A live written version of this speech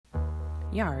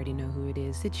Y'all already know who it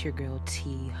is. It's your girl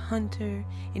T Hunter.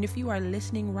 And if you are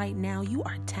listening right now, you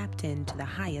are tapped into the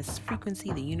highest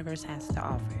frequency the universe has to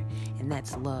offer. And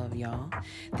that's love, y'all.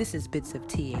 This is Bits of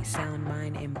T, a sound,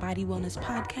 mind, and body wellness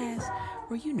podcast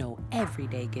where you know every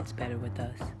day gets better with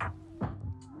us.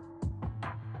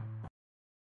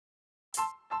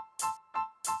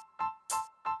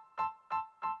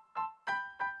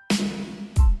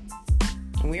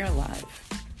 We are live.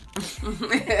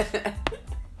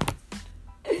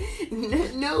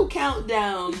 No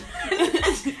countdown.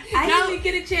 I didn't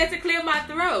get a chance to clear my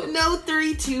throat. No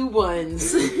 3, 2,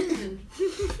 1s.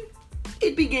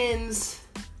 It begins.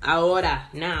 Ahora,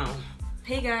 now.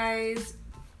 Hey guys,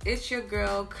 it's your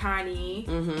girl Connie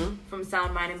from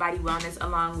Sound, Mind, and Body Wellness,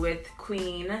 along with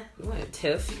Queen. What,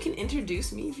 Tiff? You can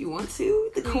introduce me if you want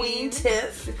to. The Queen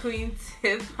Tiff. The Queen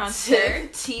Tiff Hunter.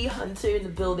 Tiff T Hunter in the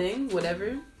building.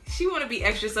 Whatever. She want to be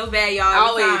extra so bad, y'all.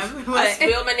 Always. I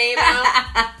spill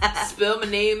my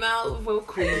name out. Well,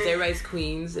 queens. Everybody's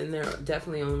queens, and they're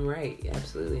definitely on right.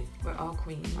 Absolutely. We're all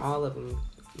queens. All of them.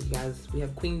 You guys, we have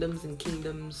queendoms and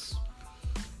kingdoms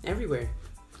everywhere.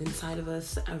 Inside of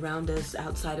us, around us,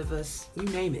 outside of us. You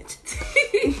name it.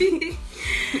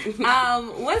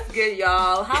 What's good,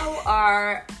 y'all? How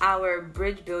are our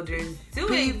bridge builders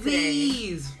doing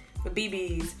today? The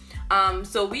BBs.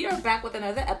 So we are back with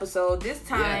another episode. This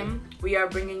time, we are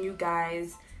bringing you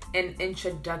guys an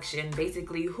introduction.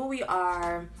 Basically, who we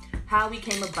are, how we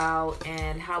came about,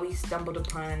 and how we stumbled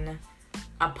upon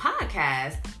a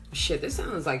podcast. Shit, this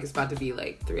sounds like it's about to be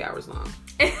like 3 hours long.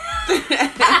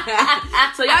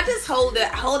 So y'all just hold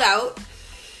out.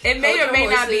 It may or may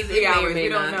not be 3 hours. We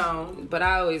don't know. But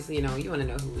I always, you want to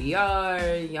know who we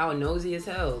are. Y'all nosy as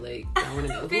hell. Like, y'all want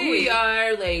to know who we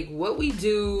are, like, what we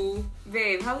do.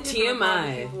 Babe, how we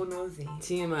TMI. People nosy?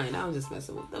 TMI. Now I'm just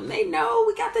messing with them. They know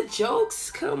we got the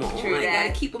jokes. Come on. True I that.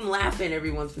 gotta keep them laughing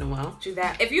every once in a while. True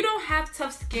that. If you don't have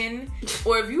tough skin,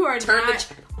 or if you are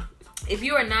if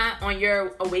you are not on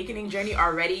your awakening journey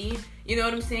already, you know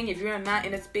what I'm saying? If you're not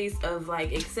in a space of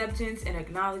like acceptance and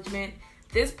acknowledgement,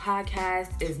 this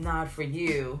podcast is not for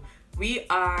you. We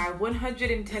are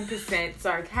 110%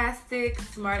 sarcastic,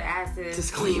 smart asses.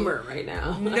 Disclaimer right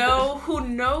now. Who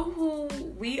know who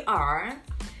we are,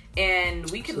 and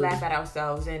we can laugh at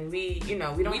ourselves, and we're in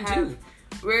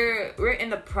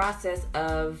the process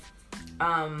of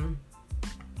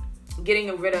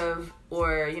getting rid of,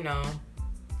 or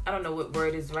I don't know what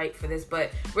word is right for this,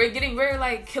 but we're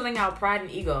like killing our pride and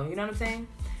ego. You know what I'm saying?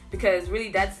 Because really,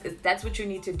 that's what you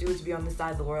need to do to be on this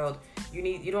side of the world.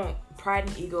 Pride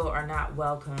and ego are not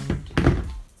welcomed.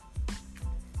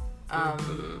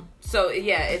 So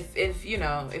yeah, if you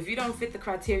don't fit the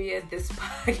criteria, this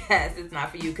podcast is not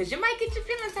for you, because you might get your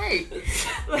feelings hurt.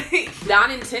 Like,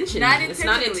 not intentional. It's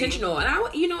not intentional. And I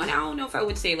don't know if I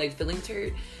would say like feelings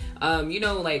hurt.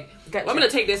 Like, I'm gonna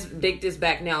take this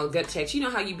back now. Gut checks. You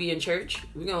know how you be in church?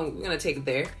 We're gonna take it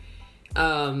there.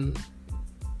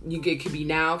 It could be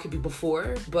now, could be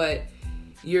before, but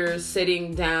you're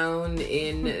sitting down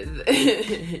in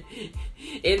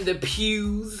the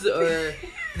pews or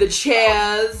the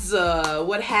chairs,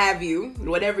 what have you,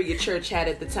 whatever your church had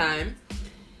at the time,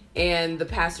 and the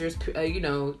pastor's,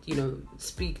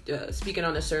 speaking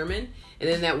on a sermon, and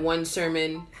then that one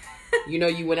sermon,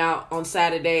 you went out on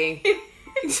Saturday,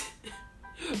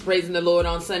 praising the Lord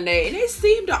on Sunday, and they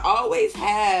seem to always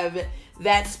have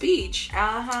that speech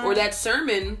or that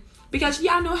sermon, because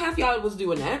y'all know half y'all was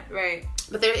doing that, right?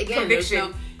 But there again,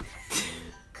 conviction.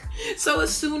 So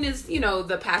as soon as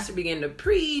the pastor began to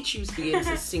preach, you begin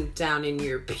to sink down in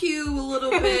your pew a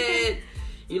little bit.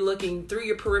 You're looking through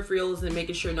your peripherals and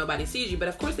making sure nobody sees you, but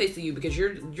of course they see you, because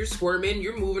you're squirming,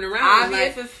 you're moving around,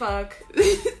 obvious as fuck,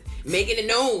 making it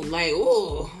known, like,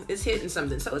 oh, it's hitting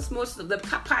something. So it's most of the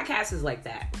podcast is like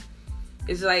that.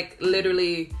 It's like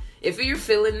literally, if you're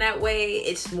feeling that way,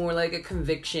 it's more like a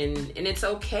conviction, and it's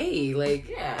okay. Like,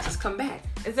 just come back.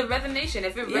 It's a resonation.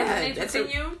 If it resonates within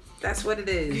you, that's what it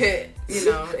is.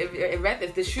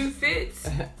 if the shoe fits,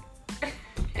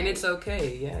 and it's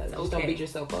okay. Yeah, just don't beat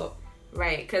yourself up.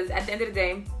 Right, because at the end of the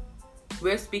day,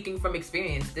 we're speaking from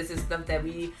experience. This is stuff that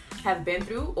we have been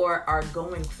through or are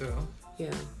going through.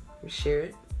 Yeah, we share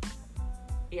it.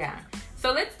 Yeah.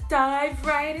 So let's dive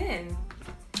right in.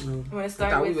 You want to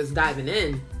start we was diving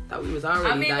in. Thought we was already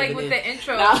diving in. Like with the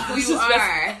intro, who you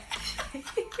are.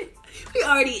 We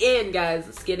already in, guys.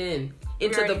 Let's get into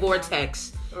the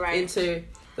vortex. Right. Into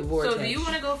the vortex. So do you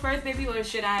want to go first, maybe, or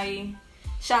shall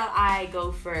I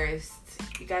go first?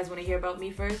 You guys want to hear about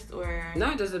me first, or?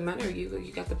 No, it doesn't matter.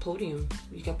 You got the podium.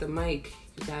 You got the mic.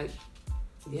 You got,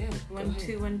 1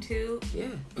 2 1 2. Yeah.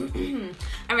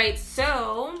 All right.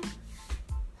 So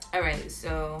All right,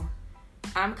 so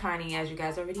I'm Connie, as you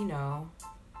guys already know.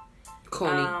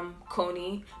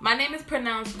 Connie. My name is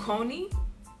pronounced Connie,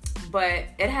 but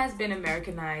it has been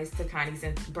Americanized to Connie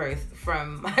since birth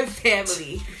from my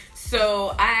family.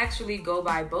 So I actually go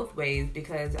by both ways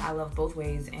because I love both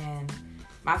ways, and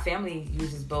my family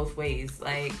uses both ways.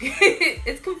 Like,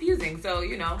 it's confusing. So,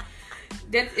 you know,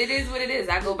 it is what it is.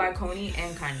 I go by Connie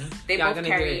and Connie. They Y'all both gonna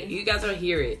carry. hear it. You guys will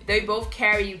hear it. They both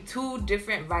carry two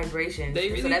different vibrations. They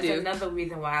really so that's do. another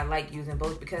reason why I like using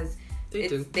both, because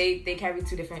they carry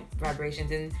two different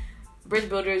vibrations. And bridge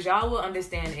builders, y'all will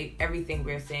understand everything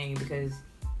we're saying because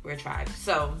we're a tribe.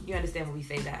 So you understand when we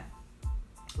say that.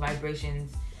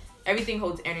 Vibrations. Everything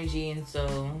holds energy, and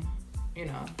so, you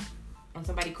know, when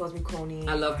somebody calls me Connie.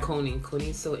 I love Connie.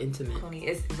 Connie's so intimate. Connie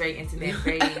is very intimate,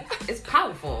 it's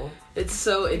powerful. It's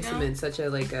so intimate, know? such a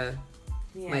I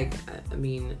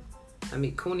mean,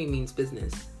 Connie means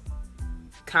business.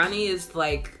 Connie is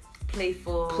like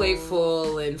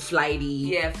playful and flighty.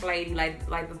 Yeah, flighty, like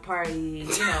the party,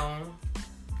 you know.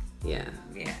 Yeah.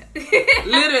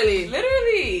 Literally.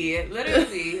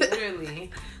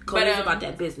 Connie's about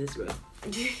that business, bro.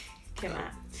 Come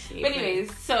on. But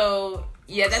anyways, so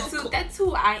yeah, that's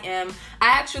who I am. I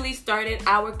actually started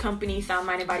our company, Sound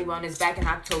Mind and Body Wellness, back in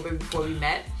October before we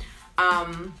met.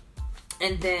 And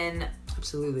then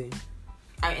absolutely,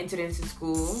 I entered into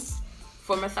school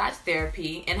for massage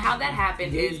therapy. And how that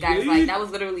happened is, guys, like, that was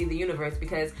literally the universe,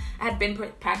 because I had been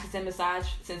practicing massage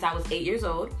since I was 8 years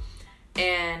old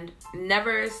and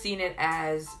never seen it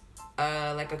as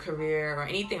like a career or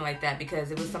anything like that,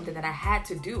 because it was something that I had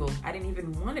to do. I didn't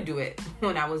even want to do it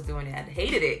when I was doing it. I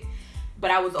hated it, but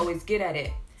I was always good at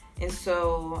it. And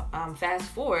so fast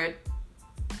forward,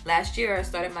 last year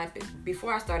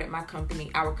before I started our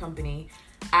company,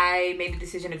 I made the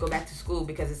decision to go back to school,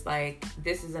 because it's like,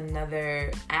 this is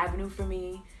another avenue for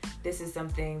me. This is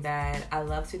something that I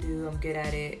love to do. I'm good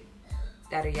at it,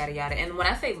 yada yada yada. And when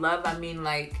I say love, I mean,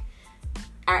 like,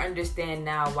 I understand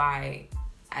now why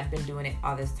I'd been doing it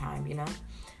all this time, you know?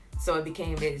 So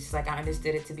it's like I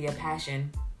understood it to be a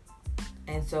passion.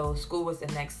 And so school was the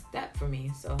next step for me.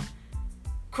 So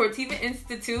Cortiva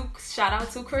Institute, shout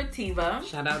out to Cortiva.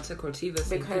 Shout out to Cortiva.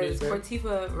 Because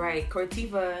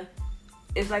Cortiva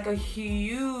is like a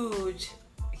huge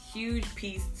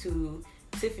piece to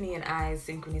Tiffany and I's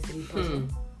synchronicity puzzle.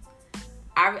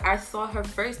 I saw her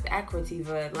first at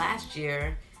Cortiva last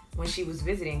year when she was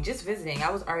visiting. I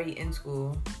was already in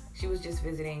school. She was just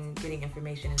visiting, getting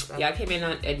information and stuff. Yeah, I came in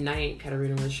at night.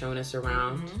 Katarina was showing us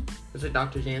around. Was it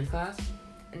Dr. Jan's class?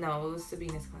 No, it was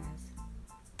Sabina's class.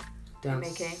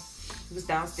 MAK. It was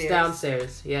downstairs.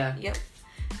 Downstairs, yeah.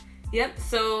 Yep.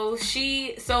 So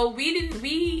we didn't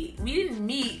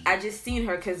meet. I just seen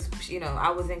her because, you know, I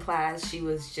was in class. She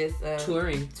was just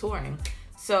touring.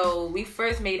 So we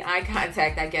first made eye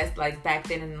contact, I guess, like back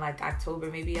then in like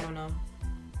October, maybe, I don't know.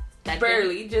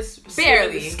 Barely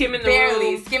skimming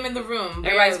the room.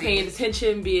 Everybody's paying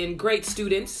attention, being great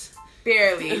students.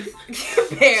 Barely.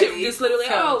 Just literally,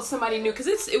 somebody knew, because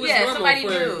it was normal. Somebody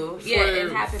knew.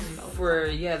 It happened for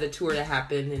the tour to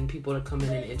happen and people to come in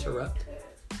and interrupt.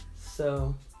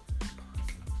 So.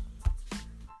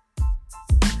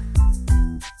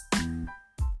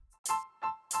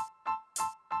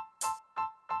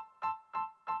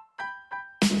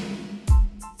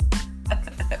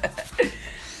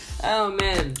 Oh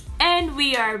man. And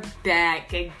we are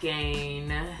back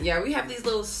again. Yeah, we have these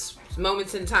little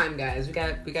moments in time, guys. We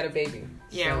got a baby.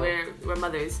 Yeah, so. we're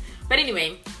mothers. But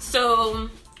anyway, so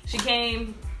she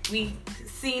came, we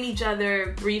seen each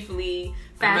other briefly.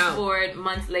 Fast forward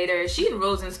months later, she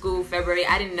enrolls in school February.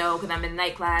 I didn't know, because I'm in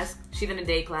night class. She's in a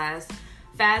day class.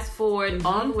 Fast forward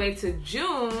all the way to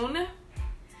June,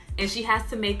 and she has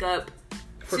to make up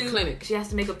clinics. She has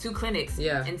to make up 2 clinics.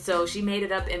 Yeah. And so she made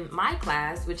it up in my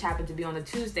class, which happened to be on a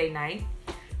Tuesday night.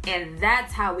 And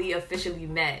that's how we officially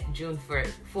met, June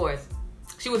 4th.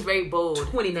 She was very bold.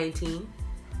 2019.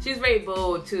 She was very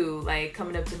bold, too, like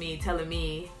coming up to me, telling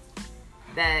me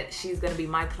that she's going to be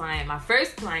my client, my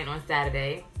first client on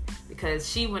Saturday, because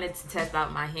she wanted to test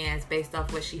out my hands based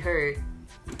off what she heard.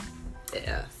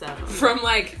 Yeah. So from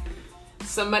like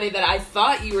somebody that I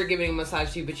thought you were giving a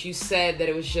massage to, but you said that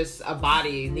it was just a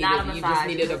body. Not a massage. You just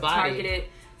needed a body.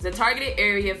 It's a targeted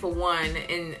area for one,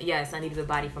 and yes, I needed a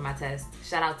body for my test.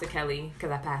 Shout out to Kelly,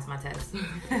 because I passed my test.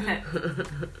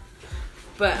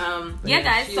 But yeah,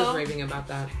 guys. She was raving about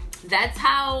that. That's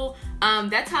how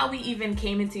we even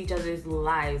came into each other's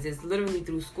lives. It's literally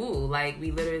through school. Like,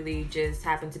 we literally just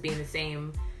happened to be in the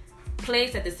same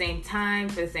place at the same time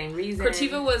for the same reason.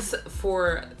 Cortiva was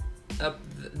for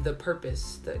the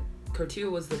purpose.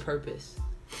 Cortiva was the purpose.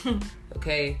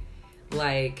 Okay,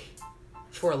 like,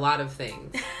 for a lot of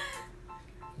things.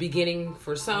 Beginning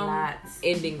for some,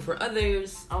 ending for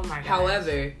others. Oh my gosh.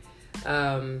 However,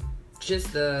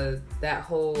 just that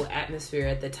whole atmosphere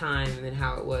at the time and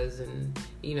how it was, and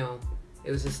you know,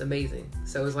 it was just amazing.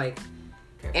 So it was like,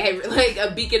 like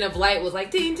a beacon of light was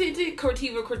like ding, ding, ding,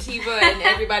 Cortiva, and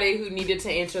everybody who needed to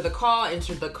answer the call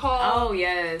answered the call. Oh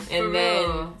yes, and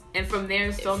then and from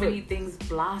there, so many things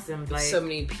blossomed. Like so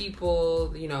many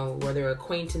people, you know, whether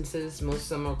acquaintances, most of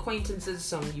them are acquaintances,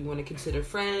 some you want to consider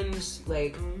friends,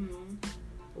 like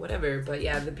whatever. But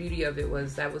yeah, the beauty of it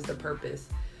was that was the purpose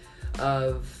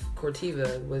of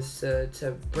Cortiva, was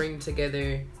to bring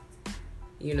together,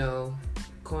 you know,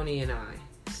 Connie and I.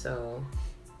 So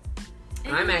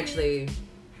I'm actually,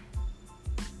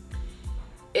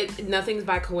 nothing's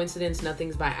by coincidence,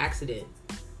 nothing's by accident.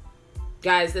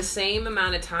 Guys, the same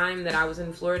amount of time that I was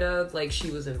in Florida, like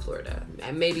she was in Florida.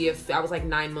 And maybe if I was like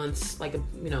 9 months, like,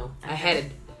 you know,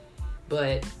 ahead.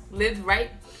 But lived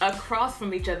right across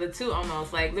from each other too,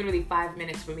 almost. Like literally 5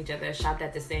 minutes from each other. Shopped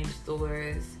at the same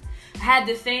stores. Had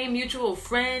the same mutual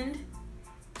friend.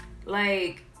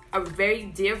 Like, a very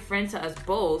dear friend to us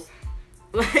both.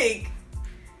 Like,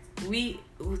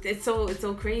 it's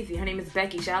so crazy. Her name is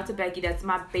Becky. Shout out to Becky. That's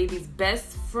my baby's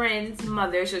best friend's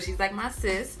mother. So she's like my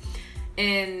sis.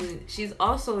 And she's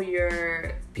also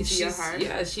your piece of your heart.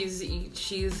 Yeah, she's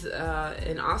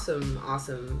an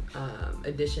awesome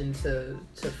addition to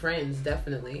Friends,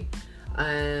 definitely.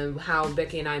 How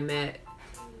Becky and I met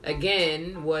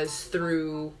again was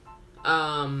through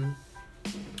we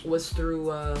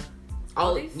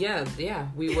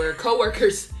were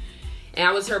coworkers, and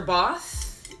I was her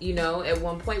boss. You know, at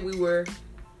one point we were,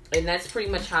 and that's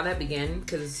pretty much how that began,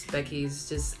 because Becky's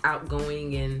just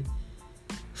outgoing and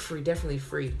free, definitely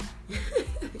free.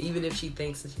 Even if she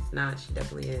thinks that she's not, she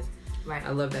definitely is. Right. I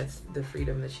love that's the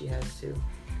freedom that she has too.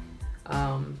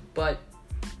 But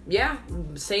yeah,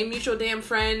 same mutual damn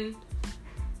friend.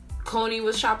 Coney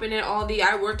was shopping at Aldi.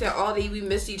 I worked at Aldi. We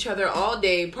missed each other all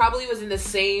day. Probably was in the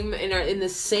same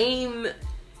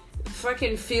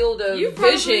fucking field of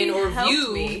vision or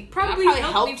view. Me. Probably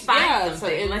helped me find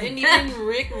something. So, and even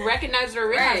recognize it or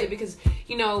realize it, because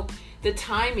you know the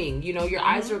timing. You know, your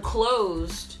eyes are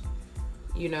closed.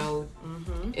 You know,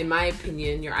 in my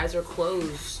opinion, your eyes are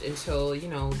closed until, you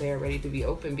know, they're ready to be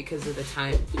open because of the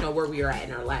time, you know, where we are at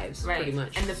in our lives, pretty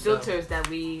much. And the filters that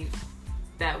we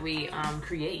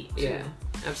create too. Yeah,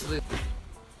 absolutely.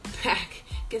 Back.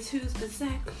 Guess who's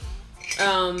back?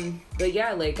 But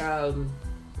yeah, like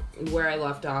where I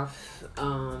left off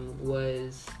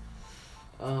was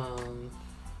no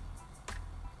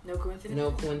coincidence.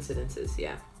 No coincidences.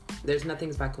 Yeah, there's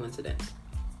nothing's by coincidence.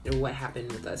 What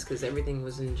happened with us, because everything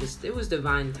was it was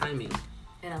divine timing.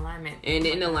 In alignment. And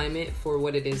in alignment for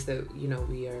what it is that, you know,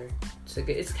 we are. So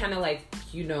it's kind of like,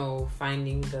 you know,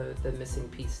 finding the missing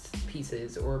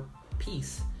pieces or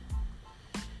piece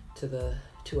to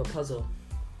a puzzle.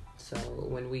 So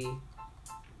when we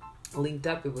linked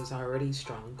up, it was already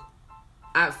strong.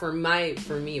 For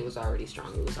me, it was already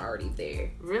strong. It was already there.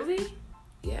 Really?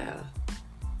 Yeah.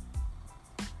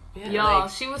 Y'all,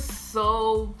 she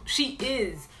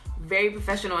is very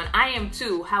professional, and I am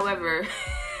too. However,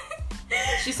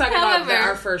 she's talking about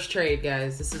our first trade,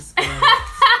 guys. This is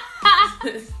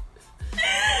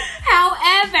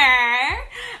however,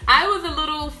 I was a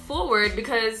little forward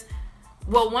because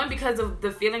of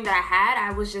the feeling that I had.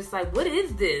 I was just like, what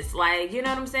is this? Like, you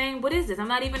know what I'm saying? What is this? I'm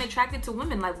not even attracted to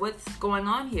women. Like, what's going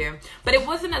on here? But it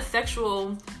wasn't a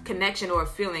sexual connection or a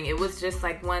feeling. It was just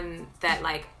like one that,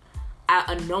 like,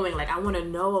 a knowing, like, I want to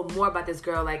know more about this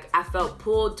girl. Like, I felt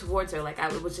pulled towards her. Like,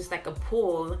 it was just like a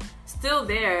pull still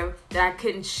there that I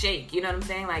couldn't shake. You know what I'm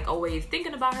saying? Like, always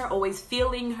thinking about her, always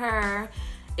feeling her.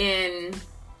 And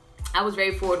I was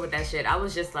very forward with that shit. I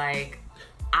was just like,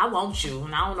 I want you,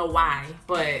 and I don't know why,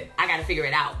 but I gotta figure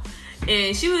it out.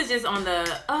 And she was just on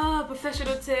the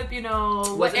professional tip, you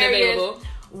know, wasn't available.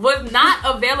 Was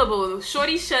not available.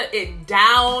 Shorty shut it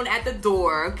down at the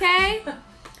door. Okay.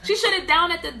 She shut it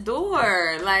down at the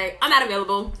door. Like, I'm not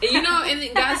available. You know, and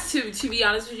guys, to be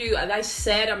honest with you, I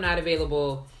said I'm not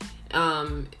available.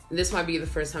 This might be the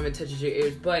first time it touches your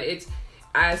ears, but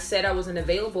I said I wasn't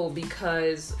available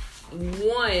because,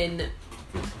 one,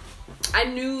 I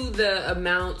knew the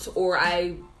amount, or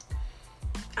I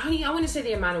want to say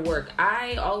the amount of work.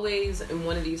 I always am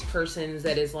one of these persons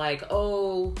that is like,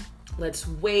 oh, let's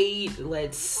wait,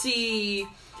 let's see,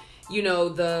 you know,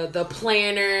 the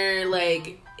planner,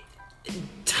 like,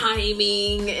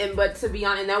 timing, but to be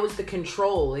honest, and that was the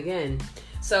control again.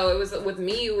 So it was, with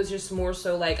me, it was just more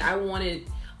so like I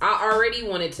already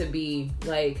wanted to be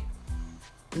like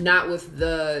not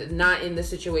in the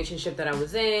situationship that I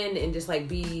was in, and just like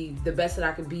be the best that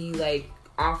I could be, like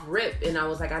off rip. And I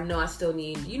was like, I know I still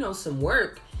need, some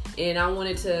work, and I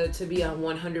wanted to be on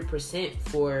 100%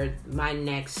 for my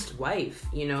next wife,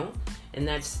 and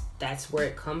that's where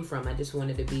it come from. I just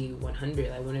wanted to be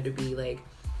 100. I wanted to be like,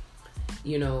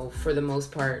 for the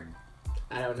most part,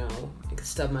 I don't know, I could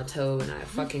stub my toe and I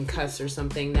fucking cuss or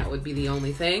something. That would be the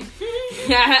only thing.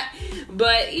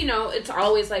 But, it's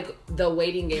always like the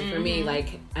waiting game for me.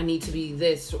 Like, I need to be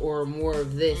this or more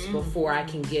of this before I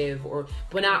can give.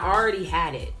 But I already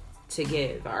had it to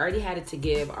give. I already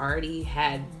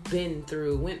had went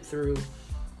through,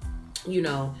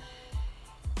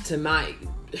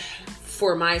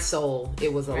 for my soul,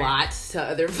 it was a lot. To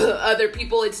other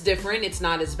people, it's different. It's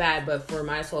not as bad. But for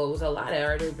my soul, it was a lot. I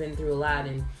already been through a lot,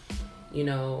 and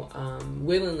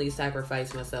willingly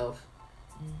sacrificed myself,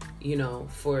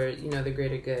 for the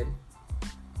greater good.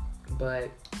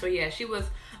 But yeah, she was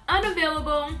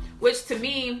unavailable, which to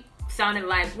me sounded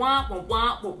like wah wah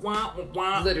wah wah wah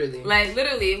wah. Literally,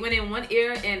 went in one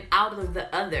ear and out of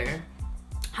the other.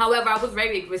 However, I was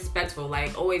very respectful,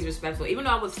 like always respectful, even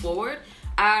though I was forward.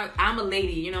 I'm a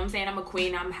lady, you know what I'm saying? I'm a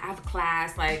queen. I have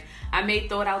class. Like, I may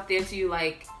throw it out there to you,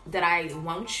 like, that I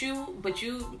want you, but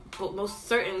you most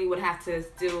certainly would have to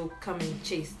still come and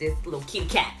chase this little kitty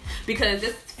cat, because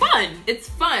it's fun. It's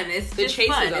fun. It's the chase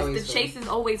fun. The chase is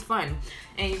always fun,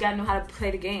 and you gotta know how to play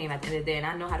the game at the end of the day. And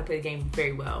I know how to play the game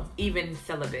very well, even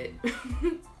celibate.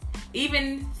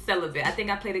 I think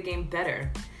I play the game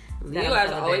better. You guys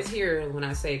always hear when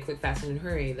I say quick, fast, and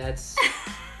hurry. That's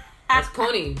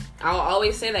Coney. I'll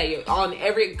always say that. On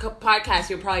every podcast,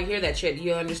 you'll probably hear that shit.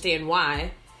 You'll understand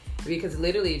why. Because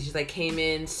literally, it just like came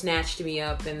in, snatched me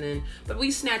up, but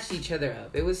we snatched each other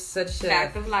up. It was such a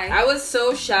fact of life. I was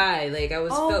so shy. Like,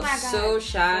 felt so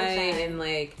shy and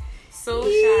like so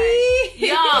shy.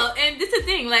 Y'all, and this is the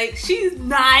thing, like, she's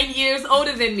 9 years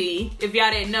older than me. If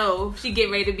y'all didn't know, she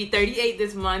get ready to be 38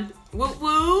 this month. Whoop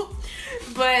whoop.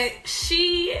 But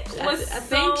she was I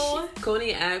think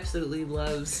Coney absolutely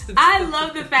loves. I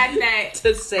love the fact that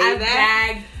to say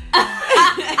I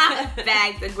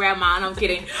bagged the grandma. No, I'm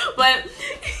kidding. But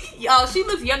y'all, she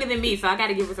looks younger than me, so I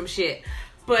gotta give her some shit.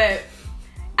 But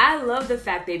I love the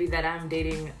fact, baby, that I'm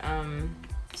dating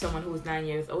someone who is 9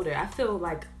 years older. I feel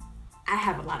like I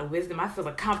have a lot of wisdom. I feel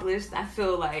accomplished. I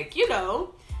feel like,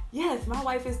 yes, my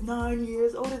wife is 9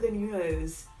 years older than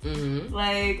yours. Mm-hmm.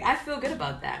 Like, I feel good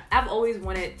about that. I've always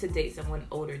wanted to date someone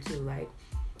older too. Like,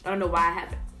 I don't know why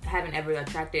I haven't ever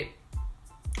attracted.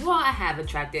 Well, I have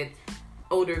attracted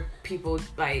older people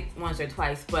like once or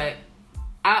twice, but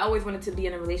I always wanted to be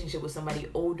in a relationship with somebody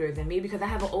older than me because I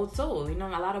have an old soul. A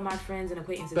lot of my friends and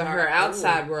acquaintances. But her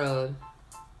outside world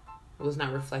was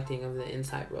not reflecting of the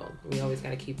inside world. We always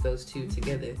got to keep those two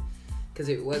together. Because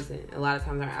it wasn't. A lot of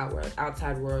times our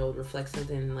outside world reflects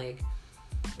something like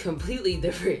completely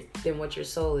different than what your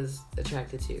soul is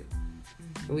attracted to.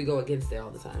 Mm-hmm. And we go against it all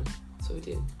the time. So we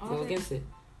do. Go against it.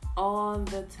 All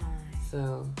the time.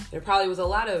 So there probably was a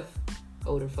lot of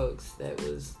older folks that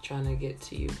was trying to get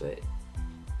to you, but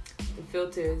the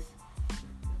filters.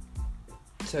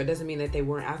 So it doesn't mean that they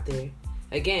weren't out there.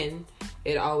 Again,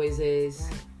 it always is.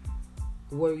 Right.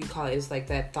 What we call it is like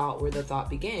that thought where the thought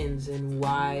begins, and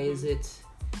why is it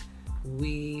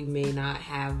we may not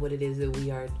have what it is that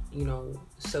we are,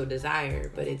 so desire,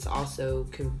 but it's also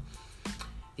the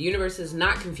universe is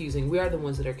not confusing. We are the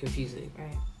ones that are confusing.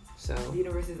 Right. So the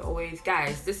universe is always,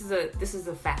 guys, this is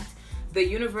a fact. The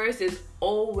universe is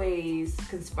always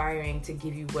conspiring to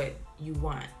give you what you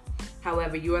want.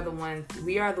 However, we are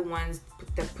the ones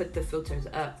that put the filters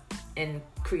up and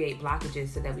create blockages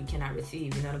so that we cannot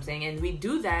receive, you know what I'm saying? And we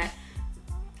do that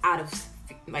out of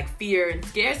like fear and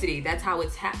scarcity. That's how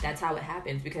it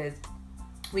happens, because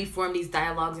we form these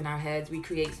dialogues in our heads. We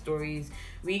create stories.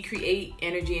 We create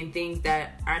energy and things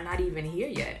that are not even here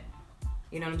yet.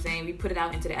 You know what I'm saying? We put it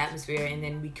out into the atmosphere, and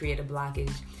then we create a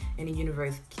blockage. And the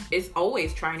universe is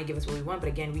always trying to give us what we want, but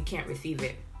again, we can't receive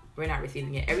it. We're not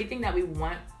receiving it. Everything that we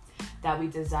want, that we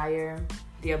desire,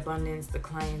 the abundance, the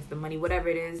clients, the money, whatever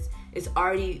it is, it's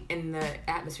already in the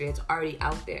atmosphere. It's already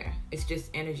out there. It's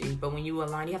just energy. But when you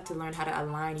align, you have to learn how to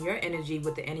align your energy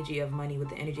with the energy of money, with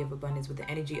the energy of abundance, with the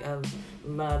energy of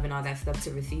love and all that stuff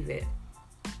to receive it.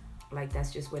 Like,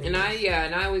 that's just what it is.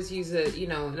 I always use it,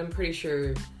 and I'm pretty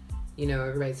sure,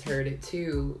 everybody's heard it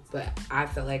too, but I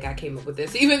felt like I came up with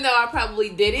this, even though I probably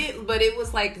didn't, but it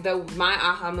was like my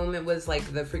aha moment was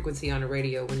like the frequency on the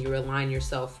radio. When you align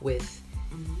yourself with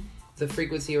the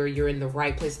frequency, or you're in the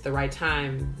right place at the right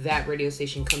time, that radio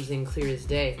station comes in clear as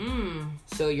day.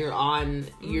 So you're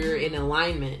in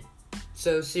alignment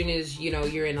So as soon as, you know,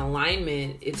 you're in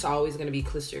alignment, it's always going to be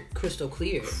crystal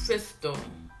clear. Crystal.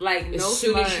 Like, no as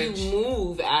soon smudge. as you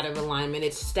move out of alignment,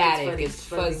 it's static, it's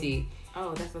fuzzy.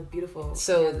 Oh, that's a beautiful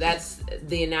So analogy. that's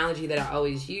the analogy that I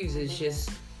always use. Is just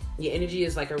your energy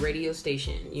is like a radio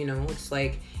station. You know, it's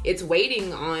like it's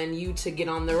waiting on you to get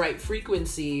on the right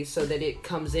frequency so that it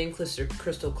comes in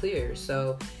crystal clear.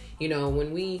 So, you know,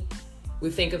 when we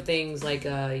think of things like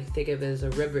you think of it as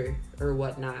a river or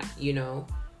whatnot. You know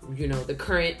the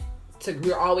current.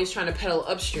 We're always trying to pedal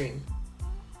upstream.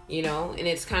 You know, and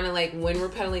it's kind of like when we're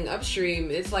pedaling upstream,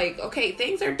 it's like, okay,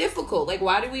 things are difficult. Like,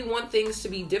 why do we want things to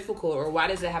be difficult, or why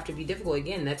does it have to be difficult?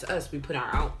 Again, that's us. We put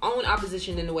our own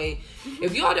opposition in the way.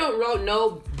 If y'all don't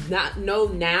know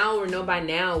now or know by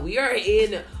now, we are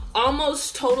in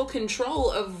almost total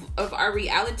control of our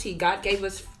reality. God gave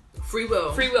us free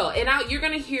will. And you're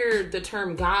going to hear the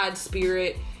term God,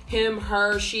 spirit, him,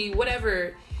 her, she,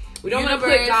 whatever. We don't want to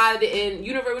put God in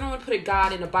universe. We don't want to put a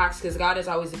God in a box, because God is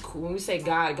always when we say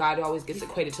God always gets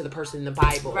equated to the person in the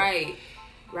Bible.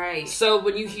 Right. So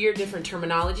when you hear different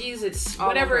terminologies, it's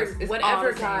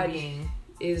whatever God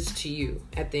is to you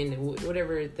at the end,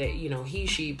 whatever that, you know, he,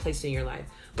 she placed in your life.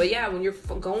 But yeah, when you're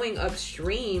going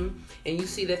upstream and you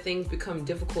see that things become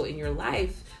difficult in your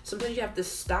life, sometimes you have to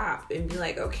stop and be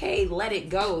like, okay, let it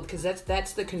go, because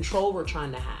that's the control we're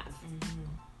trying to have.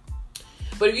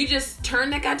 But if you just turn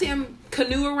that goddamn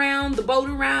canoe around, the boat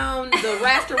around, the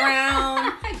raft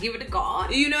around, give it to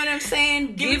God. You know what I'm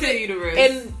saying? Give it to the universe.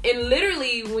 And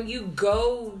literally, when you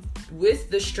go with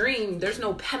the stream, there's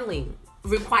no pedaling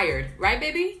required, right,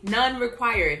 baby? None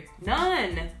required.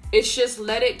 None. It's just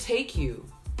let it take you,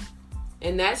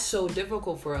 and that's so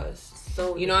difficult for us.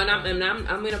 So you know, and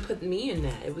I'm gonna put me in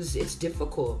that. It's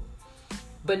difficult.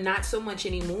 But not so much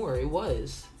anymore. It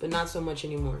was, but not so much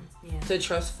anymore. Yeah. To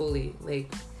trust fully,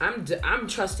 like I'm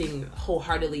trusting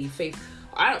wholeheartedly. Faith.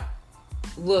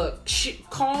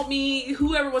 Call me.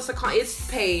 Whoever wants to call. It's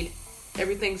paid.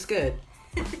 Everything's good.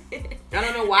 I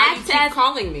don't know why you keep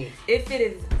calling me. If it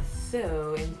is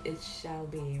so, it shall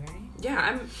be, right? Yeah,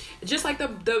 I'm just like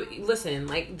the listen,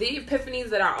 like the epiphanies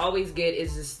that I always get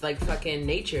is just like fucking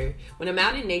nature. When I'm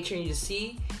out in nature and you just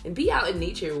see and be out in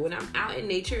nature. When I'm out in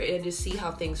nature and just see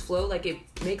how things flow, like it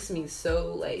makes me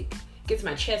so like gets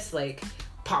my chest like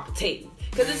palpitating,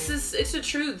 because it's the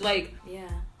truth. Like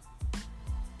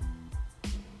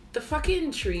the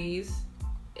fucking trees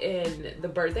and the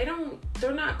bird,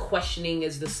 they're not questioning,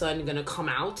 is the sun gonna come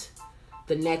out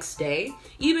the next day?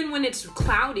 Even when it's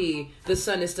cloudy, the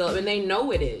sun is still up, and they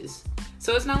know it is.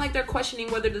 So it's not like they're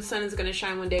questioning whether the sun is going to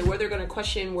shine one day, where they're going to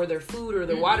question where their food or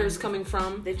their water is coming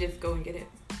from. They just go and get it.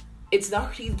 It's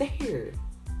already there.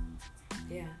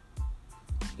 Yeah.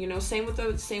 You know, same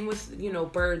with you know,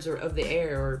 birds or of the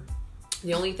air, or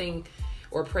the only thing,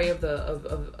 or prey of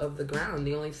the ground.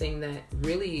 The only thing that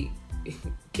really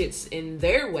gets in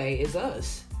their way is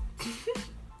us.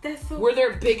 We're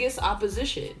their biggest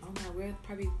opposition. Oh my, we're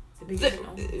probably the biggest.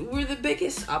 We're the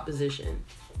biggest opposition.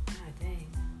 God dang.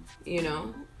 You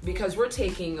know, because we're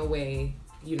taking away,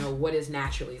 you know, what is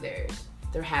naturally theirs.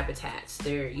 Their habitats,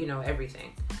 their, you know,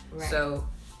 everything. Right. So,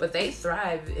 but they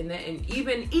thrive in that, and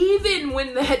even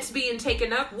when that's being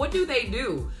taken up, what do?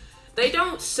 They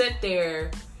don't sit there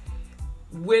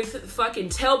with fucking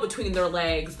tail between their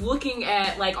legs looking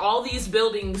at like all these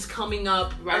buildings coming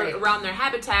up around their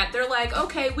habitat. They're like,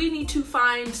 okay, we need to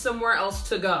find somewhere else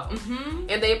to go. Mm-hmm.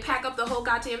 And they pack up the whole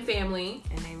goddamn family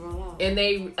and they roll out and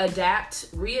they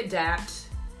readapt,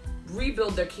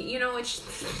 rebuild their you know, it's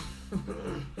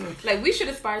like we should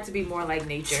aspire to be more like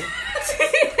nature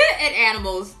and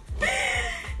animals.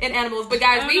 But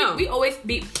guys, we always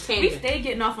we stay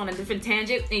getting off on a different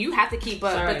tangent, and you have to keep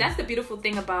up. But that's the beautiful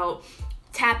thing about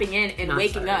tapping in and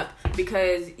waking up,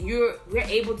 because we're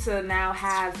able to now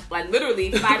have like literally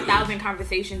 5,000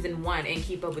 conversations in one and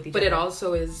keep up with each other. But it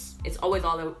also is, it's always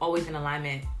in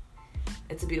alignment.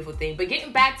 It's a beautiful thing. But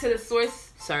getting back to the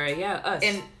source, us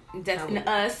and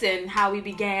us and how we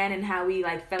began and how we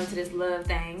like fell into this love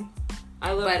thing.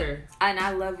 I love her, and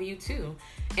I love you too.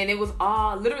 And it was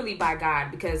all literally by God,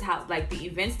 because how like the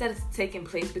events that has taken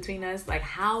place between us, like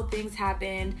how things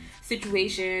happened,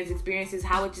 situations, experiences,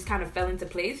 how it just kind of fell into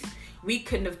place. We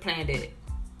couldn't have planned it.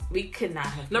 We could not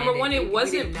have. Number one, it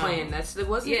wasn't planned. It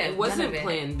wasn't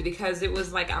planned, because it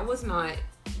was like I was not.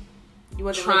 You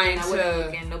wasn't trying looking, I wasn't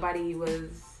looking. Nobody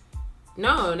was.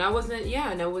 No, and I wasn't. Yeah,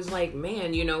 and it was like,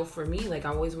 man, you know, for me, like I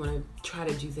always want to try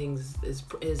to do things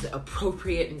as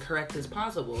appropriate and correct as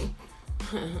possible.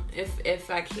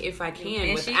 if I can,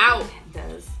 and without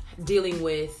dealing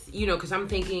with, you know, because I'm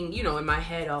thinking, you know, in my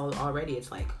head already,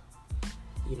 it's like,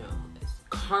 you know, it's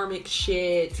karmic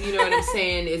shit? You know what I'm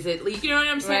saying? Is it, you know what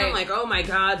I'm saying? Right. Like, oh my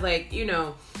God, like, you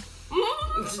know,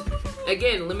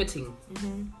 again, limiting.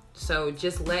 Mm-hmm. So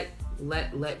just let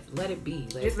it be.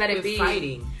 Like, just let it be.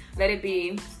 Fighting. Let it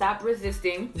be. Stop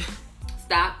resisting.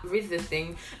 Stop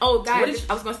resisting. Oh, guys,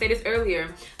 I was gonna say this earlier.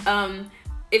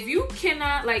 If you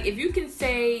cannot, like, if you can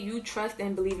say you trust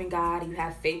and believe in God, you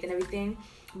have faith and everything,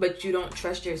 but you don't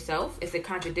trust yourself, it's a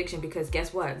contradiction, because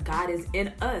guess what? God is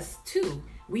in us too.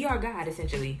 We are God,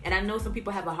 essentially. And I know some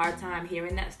people have a hard time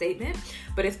hearing that statement,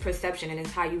 but it's perception and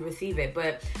it's how you receive it.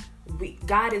 But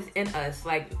God is in us.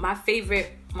 Like, my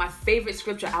favorite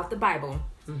scripture out the Bible,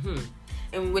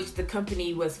 in which the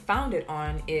company was founded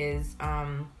on, is,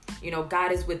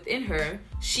 God is within her,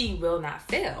 she will not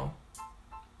fail.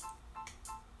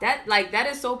 That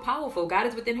is so powerful. God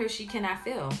is within her, she cannot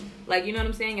fail. Like, you know what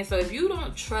I'm saying? And so if you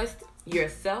don't trust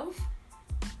yourself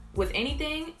with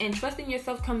anything, and trusting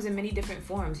yourself comes in many different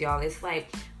forms, y'all. It's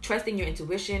like trusting your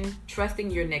intuition,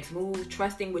 trusting your next move,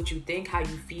 trusting what you think, how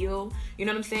you feel. You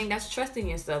know what I'm saying? That's trusting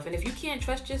yourself. And if you can't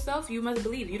trust yourself, you must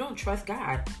believe you don't trust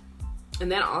God.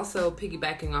 And then also,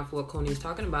 piggybacking off what Coney's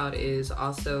talking about, is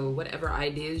also whatever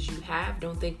ideas you have,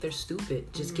 don't think they're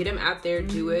stupid. Just get them out there,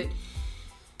 do it.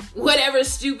 Whatever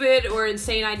stupid or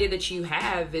insane idea that you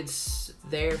have, it's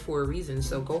there for a reason.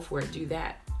 So go for it. Do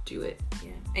that. Do it.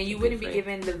 Yeah. And you wouldn't be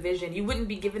given the vision. You wouldn't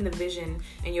be given the vision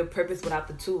and your purpose without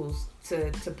the tools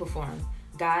to perform.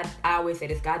 God, I always say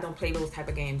this, God don't play those type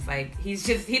of games. Like, he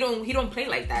don't play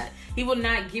like that. He will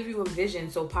not give you a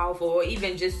vision so powerful, or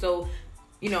even just so,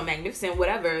 magnificent,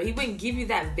 whatever. He wouldn't give you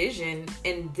that vision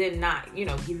and then not,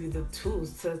 give you the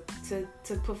tools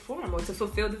to perform or to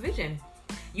fulfill the vision.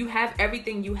 You have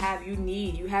everything you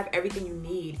need. You have everything you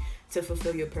need to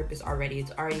fulfill your purpose already.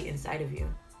 It's already inside of you.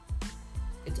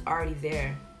 It's already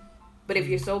there. But if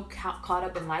you're so caught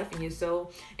up in life and you're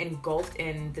so engulfed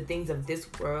in the things of this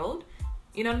world,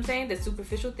 you know what I'm saying? The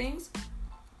superficial things,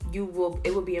 it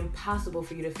will be impossible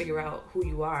for you to figure out who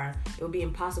you are. It will be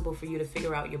impossible for you to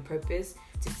figure out your purpose,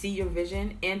 to see your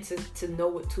vision, and to know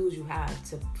what tools you have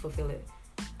to fulfill it.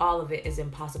 All of it is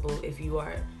impossible if you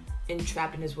are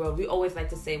entrapped in this world. We always like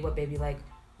to say, what, baby? Like,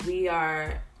 we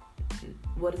are,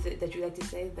 what is it that you like to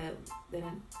say? The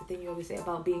thing you always say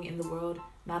about being in the world,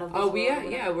 not of the world.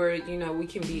 We're, we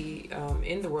can be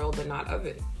in the world, but not of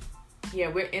it. Yeah,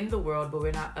 we're in the world, but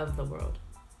we're not of the world.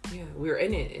 Yeah, we're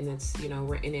in it, and it's,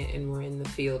 we're in it, and we're in the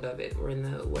field of it. We're in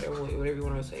the, whatever you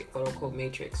want to say, quote unquote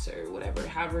matrix, or whatever,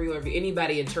 however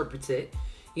anybody interprets it.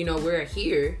 We're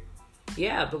here.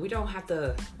 Yeah, but we don't have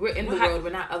to... We're in the world.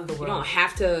 We're not of the world. We don't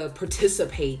have to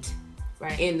participate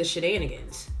in the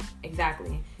shenanigans.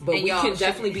 Exactly. But we can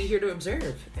definitely be here to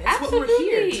observe. That's what we're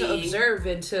here, to observe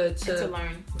and to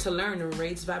learn. To learn and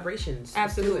raise vibrations.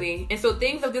 Absolutely. And so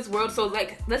things of this world, so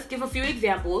like, let's give a few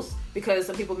examples, because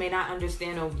some people may not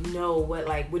understand or know what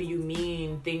do you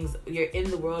mean things, you're in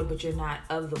the world, but you're not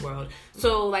of the world.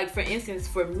 So like, for instance,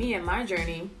 for me and my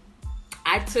journey,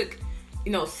 I took...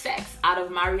 sex out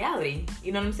of my reality.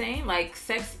 You know what I'm saying? Like,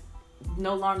 sex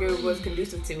no longer was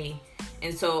conducive to me.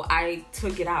 And so I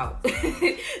took it out.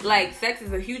 Like, sex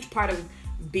is a huge part of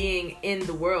being in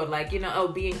the world. Like,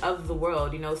 being of the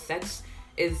world. Sex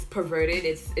is perverted.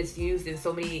 It's used in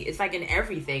so many, it's like in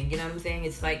everything. You know what I'm saying?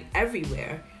 It's like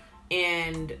everywhere.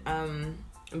 And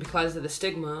because of the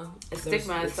stigma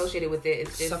associated with it,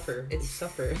 it's suffer.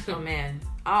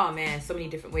 Oh man, so many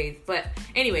different ways. But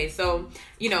anyway, so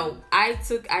I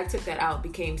took that out,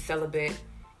 became celibate,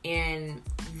 and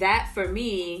that for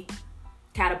me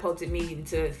catapulted me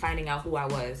into finding out who I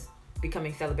was,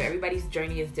 becoming celibate. Everybody's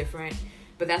journey is different,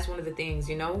 but that's one of the things.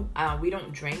 We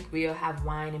don't drink. We'll have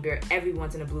wine and beer every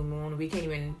once in a blue moon. We can't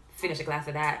even finish a glass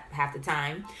of that half the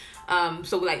time.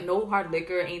 So like, no hard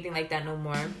liquor or anything like that no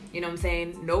more. You know what I'm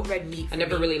saying? No red meat. I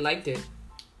never really liked it.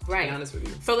 Right. To be honest with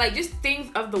you. So like, just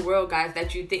things of the world, guys,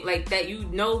 that you think, like, that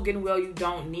good and well you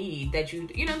don't need, that you know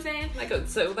what I'm saying? Like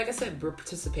I said,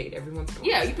 participate every once in a while.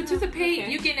 Yeah, you participate.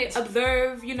 Okay. You can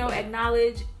observe,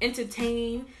 acknowledge,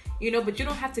 entertain, but you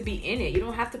don't have to be in it. You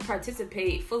don't have to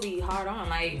participate fully hard on.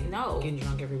 Like, no. Getting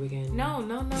drunk every weekend. No.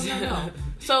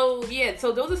 So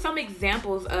those are some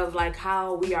examples of like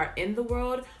how we are in the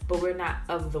world, but we're not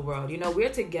of the world. We're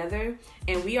together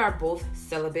and we are both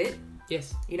celibate.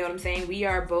 Yes. You know what I'm saying? We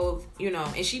are both,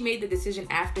 and she made the decision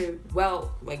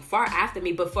far after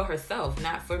me, but for herself,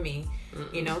 not for me.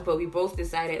 Mm-mm. But we both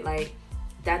decided, like,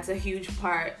 that's a huge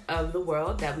part of the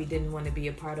world that we didn't want to be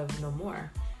a part of no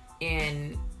more.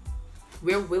 And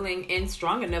we're willing and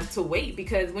strong enough to wait,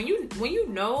 because when you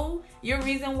know your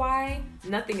reason why,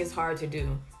 nothing is hard to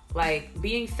do. Like,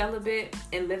 being celibate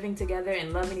and living together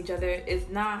and loving each other is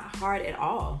not hard at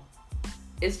all.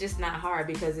 it's just not hard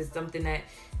because it's something that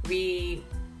we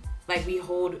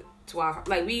hold to our,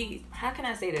 how can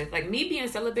I say this? Like, me being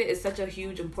celibate is such a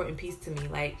huge, important piece to me.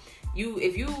 Like,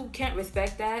 if you can't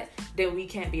respect that, then we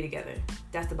can't be together.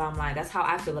 That's the bottom line. That's how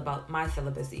I feel about my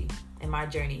celibacy and my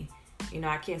journey. You know,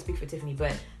 I can't speak for Tiffany,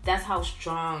 but that's how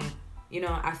strong, you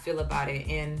know, I feel about it.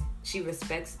 And she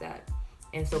respects that.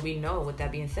 And so we know, with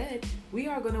that being said, we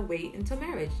are going to wait until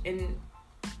marriage. And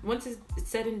once it's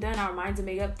said and done, our minds are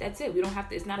made up, that's it. We don't have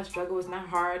to, it's not a struggle, it's not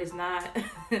hard, it's not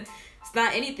it's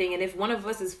not anything. And if one of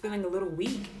us is feeling a little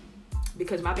weak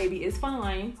because my baby is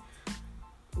fine,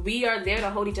 we are there to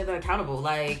hold each other accountable.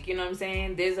 Like, you know what I'm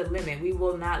saying? There's a limit. We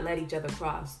will not let each other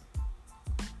cross.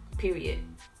 Period.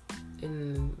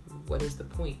 And what is the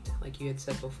point, like you had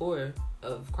said before,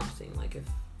 of crossing? Like,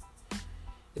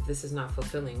 if this is not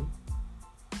fulfilling,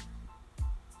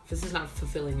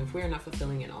 if we're not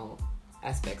fulfilling in all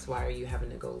aspects, why are you having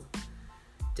to go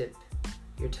dip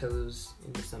your toes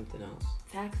into something else?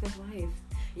 Facts of life,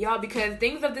 y'all, because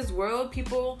things of this world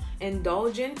people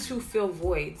indulge in to fill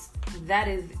voids. That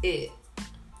is it.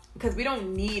 Because we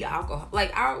don't need alcohol.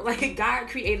 God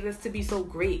created us to be so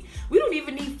great. We don't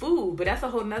even need food, but that's a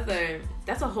whole nother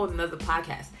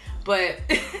podcast. But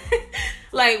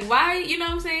like, why, you know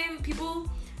what I'm saying?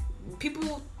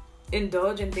 People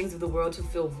indulge in things of the world to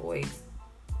fill voids.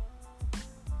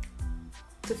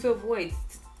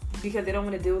 Because they don't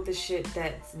want to deal with the shit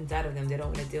that's inside of them. They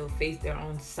don't want to face their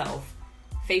own self,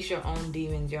 face your own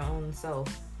demons, your own self.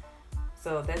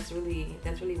 So that's really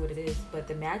what it is. But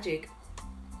the magic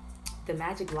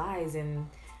lies in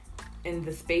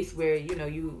the space where, you know,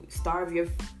 you starve your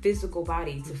physical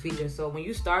body to feed your soul. When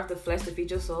you starve the flesh to feed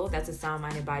your soul, that's a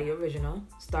sound-minded body original.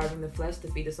 Starving the flesh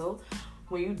to feed the soul.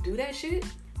 When you do that shit,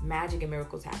 magic and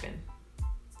miracles happen.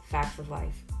 Facts of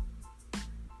life.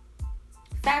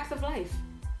 Facts of life.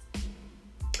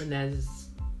 And that is,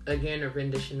 again, a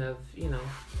rendition of, you know,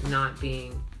 not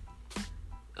being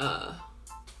of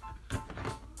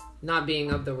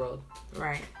the world.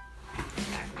 Right.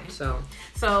 Exactly. So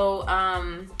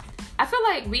I feel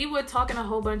like we were talking a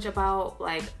whole bunch about,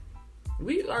 like,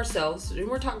 we're still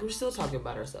talking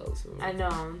about ourselves. I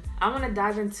know. I want to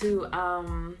dive into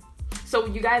so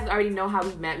you guys already know how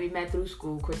we met. We met through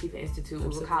school, Cortiva Institute.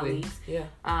 We were colleagues. Yeah.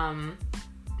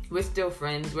 We're still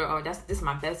friends. This is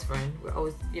my best friend. We're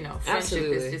always, you know, friendship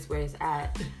is just where it's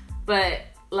at. But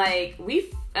like,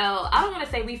 I don't want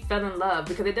to say we fell in love,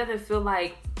 because it doesn't feel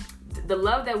like the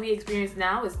love that we experience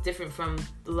now is different from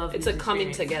the love. It's a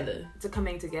coming together. It's a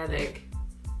coming together. Like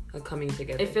a coming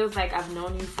together. It feels like I've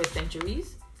known you for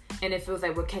centuries, and it feels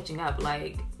like we're catching up.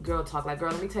 Like, girl talk. Like,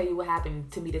 girl, let me tell you what happened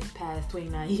to me this past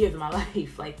 29 years of my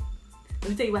life. Like, let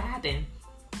me tell you what happened.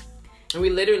 And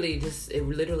it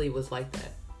literally was like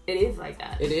that. It is like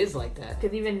that. It is like that.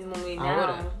 Because even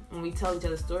when we tell each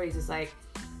other stories, it's like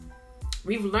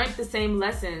we've learned the same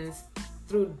lessons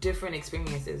through different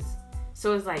experiences.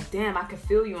 So it's like, damn, I can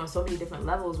feel you on so many different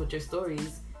levels with your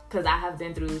stories, because I have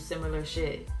been through similar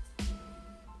shit.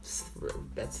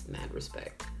 That's mad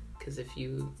respect. Because I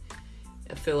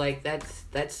feel like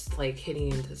that's like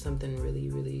hitting into something really,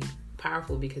 really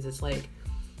powerful, because it's like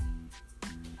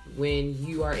when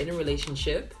you are in a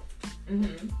relationship,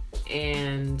 mm-hmm.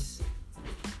 and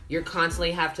you're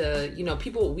constantly have to, you know,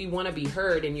 we want to be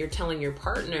heard, and you're telling your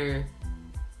partner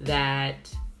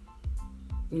that,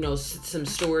 you know, some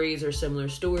stories or similar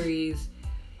stories,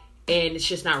 and it's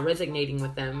just not resonating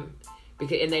with them, and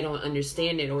they don't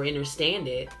understand it or understand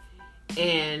it,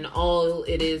 and all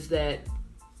it is that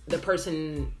the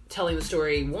person telling the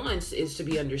story wants is to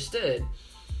be understood.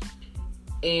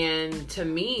 And to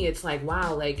me, it's like,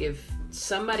 wow, like, if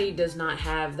somebody does not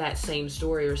have that same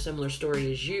story or similar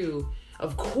story as you,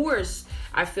 of course,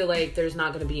 I feel like there's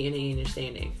not going to be any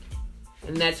understanding.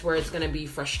 And that's where it's going to be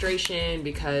frustration,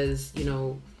 because, you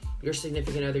know, your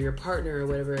significant other, your partner or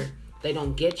whatever, they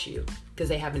don't get you because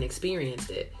they haven't experienced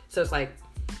it. So it's like,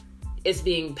 it's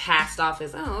being passed off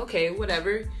as, oh, okay,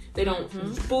 whatever. They don't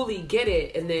mm-hmm. fully get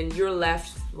it. And then you're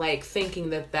left like thinking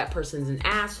that person's an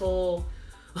asshole,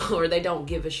 or they don't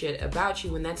give a shit about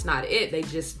you, when that's not it. They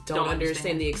just don't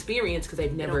understand the experience, because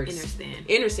they've never understand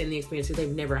the experience, because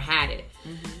they've never had it.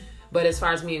 Mm-hmm. But as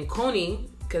far as me and Coney,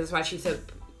 because that's why she said,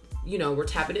 you know, we're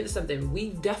tapping into something, we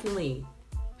definitely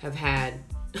have had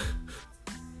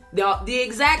the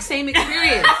exact same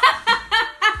experience.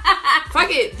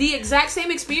 Fuck it, the exact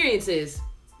same experiences.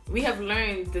 We have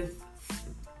learned the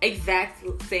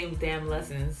exact same damn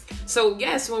lessons. So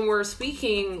yes, when we're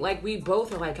speaking, like, we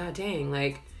both are like, God dang,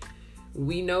 like,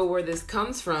 we know where this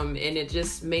comes from, and it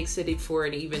just makes it for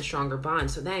an even stronger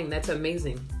bond. So dang, that's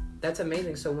amazing. that's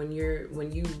amazing. So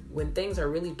when things are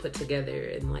really put together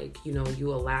and like, you know,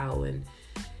 you allow and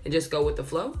just go with the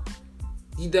flow,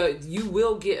 you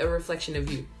will get a reflection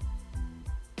of you.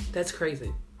 That's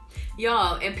crazy.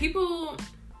 Y'all, and people,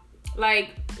 like,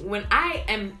 when I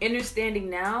am understanding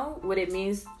now what it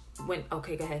means when...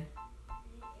 Okay, go ahead.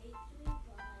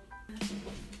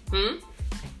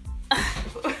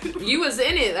 You was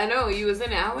in it. I know you was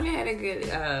in it. I went ahead and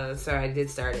good. Sorry, I did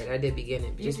start it. I did begin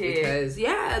it just because.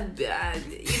 Yeah,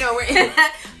 you know we're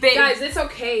guys. It's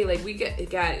okay. Like we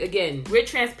got again. We're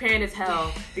transparent as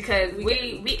hell because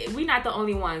we not the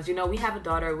only ones. You know, we have a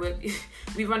daughter.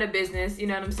 We run a business. You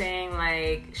know what I'm saying?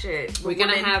 Like shit. We're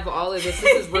gonna have all of this.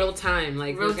 This is real time.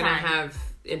 Like we're gonna have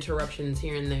interruptions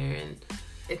here and there and.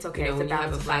 It's okay. You know, it's when you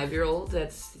have a 5-year-old,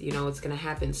 that's, you know, it's going to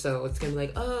happen. So it's going to be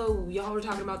like, oh, y'all were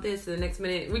talking about this. And the next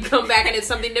minute we come back and it's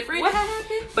something different. What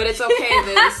happened? But it's okay.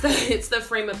 It's the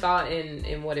frame of thought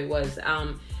in what it was.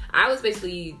 I was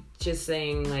basically just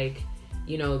saying, like,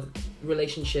 you know,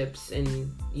 relationships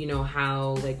and, you know,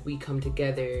 how, like, we come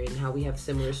together and how we have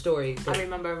similar stories. But, I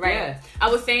remember, right? Yeah. I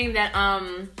was saying that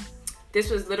this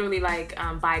was literally, like,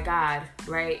 by God,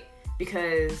 right?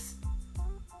 Because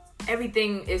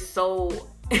everything is so...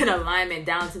 in alignment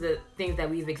down to the things that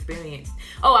we've experienced.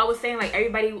 Oh, I was saying like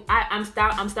everybody, I'm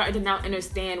starting to now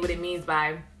understand what it means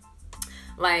by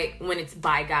like when it's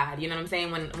by God. You know what I'm saying?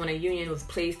 When a union was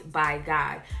placed by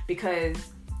God, because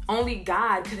only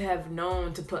God could have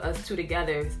known to put us two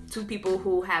together, two people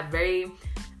who have very,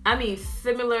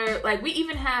 similar. Like we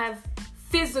even have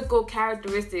physical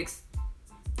characteristics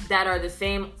that are the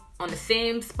same. On the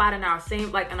same spot in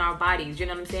our bodies, you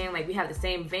know what I'm saying? Like we have the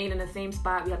same vein in the same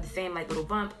spot, we have the same like little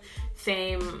bump,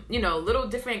 same, you know, little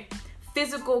different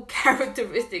physical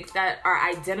characteristics that are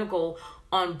identical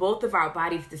on both of our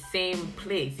bodies, the same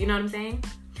place. You know what I'm saying?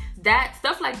 That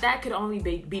stuff like that could only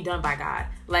be done by God.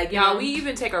 Like y'all, we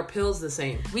even take our pills the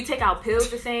same. We take our pills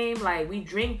the same. Like we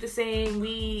drink the same.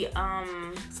 We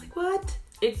It's like what?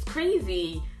 It's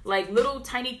crazy. Like little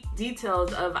tiny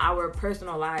details of our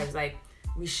personal lives. Like.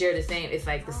 We share the same. It's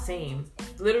like the same.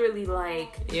 Literally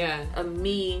like a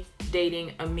me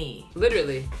dating a me.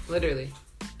 Literally.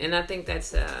 And I think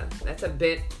that's a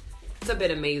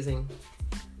bit amazing.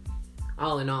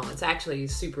 All in all, it's actually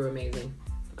super amazing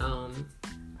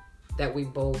that we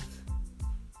both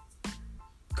had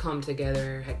come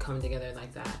together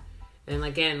like that. And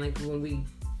again, like when we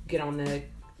get on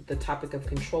the topic of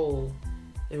control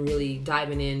and really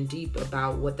diving in deep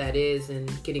about what that is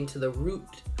and getting to the root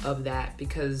of that,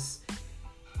 because,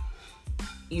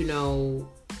 you know,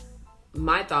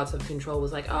 my thoughts of control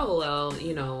was like, oh, well,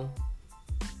 you know,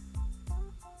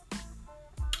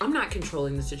 I'm not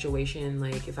controlling the situation.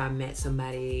 Like if I met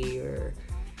somebody or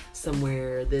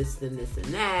somewhere, this, then this and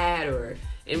that,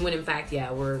 and when in fact, yeah,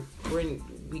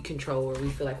 we control, or we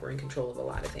feel like we're in control of a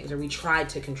lot of things, or we try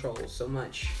to control so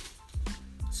much.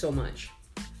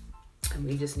 And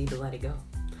we just need to let it go.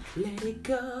 Let it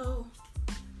go.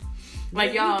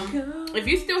 Like, y'all, if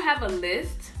you still have a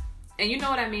list, and you know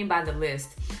what I mean by the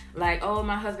list, like, oh,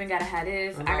 my husband gotta have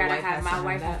this, my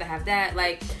wife has to have that.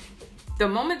 Like, the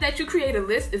moment that you create a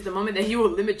list is the moment that you will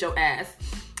limit your ass.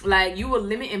 Like, you will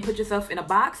limit and put yourself in a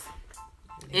box,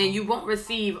 and you won't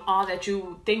receive all that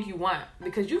you think you want,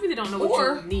 because you really don't know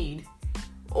what you need.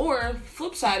 Or,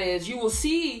 flip side is, you will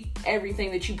see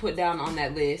everything that you put down on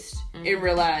that list and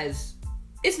realize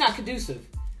it's not conducive.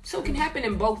 So it can happen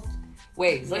in both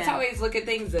ways. Let's always look at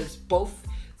things as both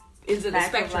ends of the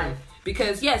spectrum.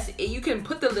 Because yes, you can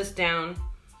put the list down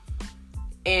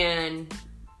and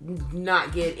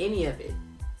not get any of it.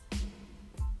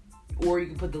 Or you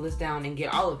can put the list down and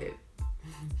get all of it.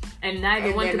 And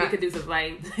neither one can be conducive.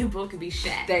 Like, both could be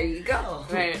shat. There you go.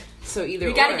 Right. So either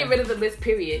you gotta get rid of the list,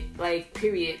 period. Like,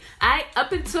 period.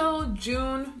 Up until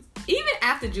June, even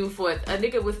after June 4th, a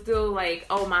nigga was still like,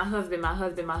 oh, my husband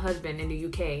in the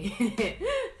UK.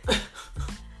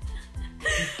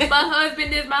 My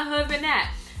husband this, my husband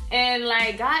that. And,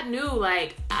 like, God knew,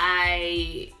 like,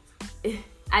 I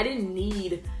didn't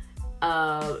need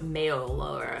a male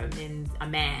or a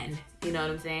man. You know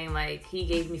what I'm saying? Like, he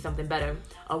gave me something better.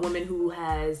 A woman who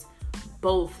has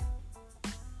both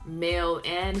male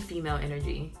and female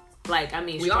energy. Like, I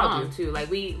mean, strong too. Like,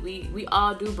 we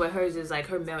all do, but hers is like,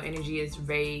 her male energy is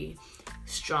very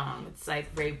strong. It's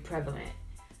like very prevalent.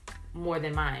 More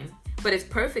than mine. But it's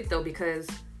perfect though, because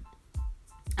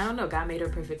I don't know, God made her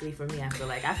perfectly for me, I feel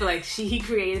like. He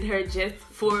created her just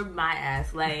for my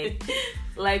ass. Like,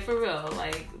 like for real.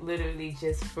 Like, literally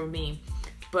just for me.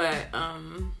 But,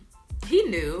 He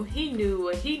knew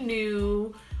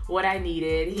what I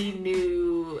needed. He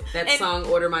knew that song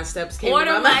 "Order My Steps" came to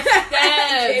my mind.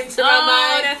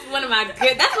 That's one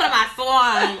That's one of my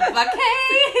songs.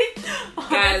 Okay,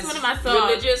 guys, that's one of my songs.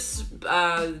 Religious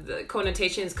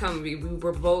connotations come. We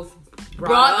were both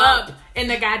brought up in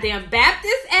the goddamn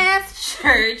Baptist ass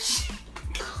church.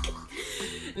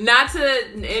 Not to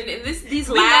and these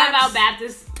we laughs love our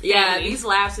Baptist. Yeah, family. these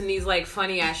laughs and these like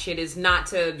funny ass shit is not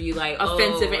to be like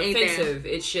Offensive or anything. offensive.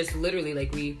 It's just literally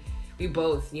like we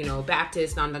both, you know,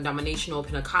 Baptist, non-denominational,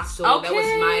 Pentecostal. Okay. That was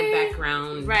my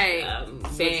background. Right.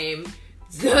 Same.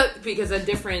 Because of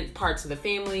different parts of the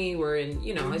family were in,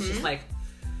 you know, it's just like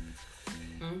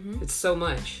it's so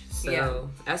much. So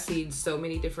I see so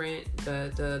many different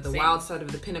the wild side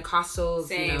of the Pentecostals,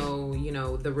 you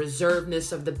know, the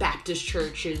reservedness of the Baptist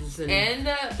churches and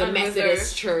the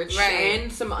Methodist church,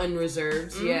 and some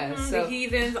unreserved, so the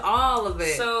heathens, all of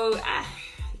it. So,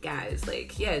 guys,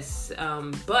 like, yes,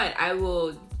 but I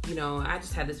will. You know, I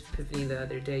just had this epiphany the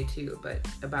other day too, but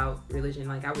about religion,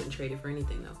 like I wouldn't trade it for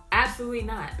anything though. Absolutely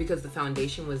not. Because the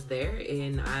foundation was there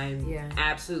and I'm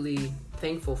absolutely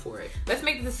thankful for it. Let's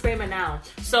make the disclaimer now.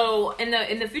 So in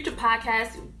the future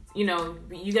podcast, you know,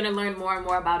 you're gonna learn more and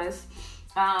more about us.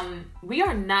 We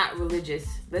are not religious.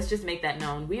 Let's just make that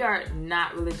known. We are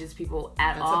not religious people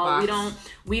at all.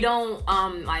 We don't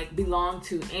like belong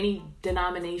to any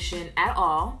denomination at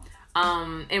all.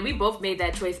 And we both made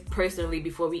that choice personally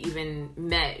before we even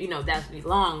met. You know, that's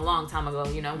long time ago.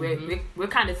 You know, we're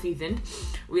kind of seasoned.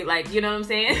 We like, you know what I'm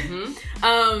saying?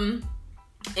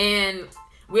 And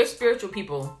we're spiritual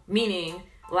people, meaning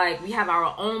like we have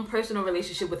our own personal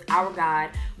relationship with our God.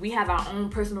 We have our own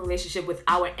personal relationship with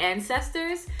our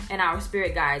ancestors and our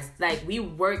spirit guides. Like we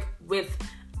work with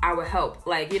our help,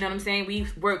 like, you know what I'm saying? We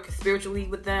work spiritually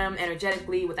with them,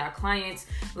 energetically with our clients,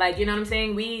 like, you know what I'm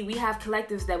saying? We have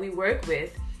collectives that we work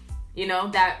with, you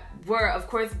know, that were, of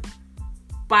course,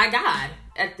 by God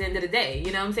at the end of the day,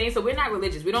 you know what I'm saying? So we're not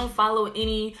religious. We don't follow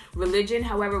any religion.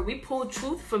 However, we pull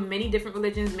truth from many different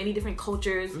religions, many different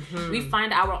cultures. We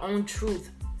find our own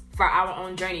truth for our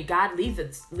own journey. God leads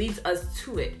us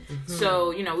to it.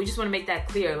 So, you know, we just want to make that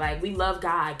clear. Like, we love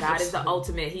God. God is the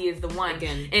ultimate. He is the one.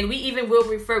 Again. And we even will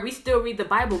we still read the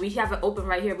Bible. We have it open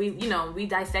right here. We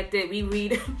dissect it. We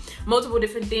read multiple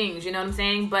different things, you know what I'm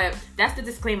saying? But that's the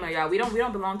disclaimer, y'all. We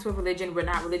don't belong to a religion. We're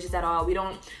not religious at all. We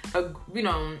don't, we're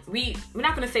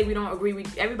not going to say we don't agree.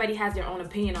 Everybody has their own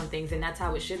opinion on things, and that's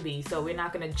how it should be. So we're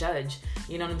not going to judge,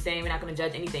 you know what I'm saying? We're not going to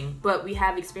judge anything. But we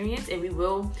have experience, and we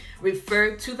will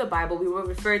refer to the Bible. We will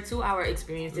refer to our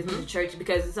experiences in the church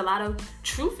because there's a lot of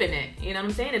truth in it. You know what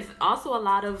I'm saying? It's also a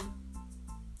lot of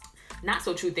not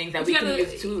so true things that we can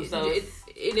use too. So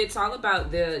it's all about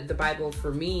the Bible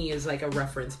for me is like a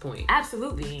reference point.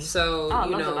 Absolutely. So I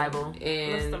you love know, the Bible.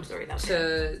 and some stories out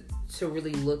there. to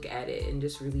really look at it and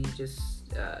just really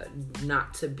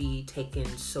not to be taken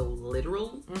so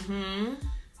literal.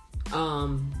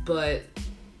 But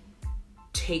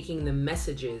taking the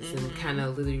messages and kind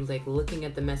of literally like looking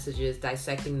at the messages,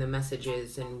 dissecting the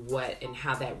messages and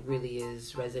how that really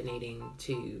is resonating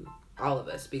to all of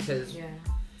us, because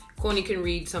Connie can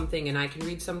read something and I can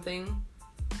read something,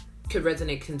 could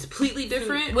resonate completely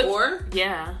different or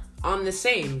on the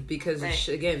same, because it's,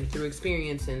 again, through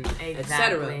experience and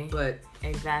etc. But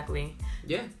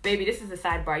baby, this is a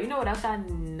sidebar. You know what else I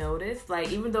noticed?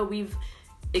 Like, even though we've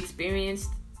experienced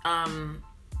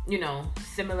you know,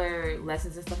 similar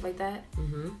lessons and stuff like that,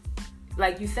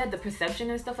 like you said, the perception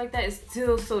and stuff like that is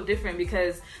still so different,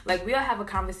 because like we'll have a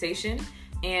conversation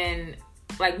and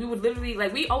like we would literally,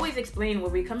 like, we always explain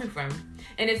where we're coming from,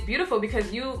 and it's beautiful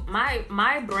because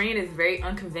my brain is very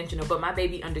unconventional, but my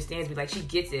baby understands me. Like, she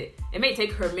gets it. It may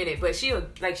take her a minute, but she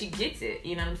gets it,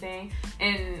 you know what I'm saying?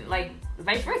 And like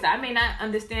vice versa, I may not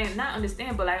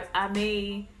understand, but like I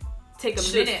may take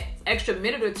extra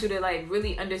minute or two to like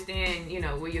really understand, you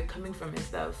know, where you're coming from and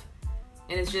stuff.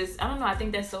 And it's just, I don't know, I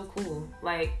think that's so cool.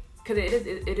 Like, because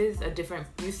it is a different,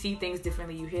 you see things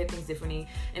differently, you hear things differently,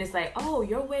 and it's like, oh,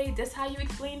 your way, that's how you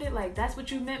explained it, like that's what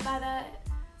you meant by that.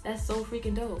 That's so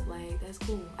freaking dope. Like, that's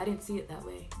cool. I didn't see it that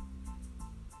way.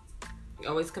 It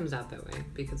always comes out that way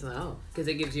because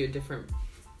it gives you a different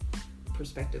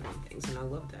perspective on things, and I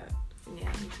love that. Yeah,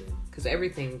 me too. Because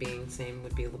everything being the same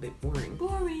would be a little bit boring.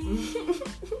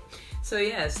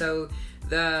 So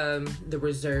the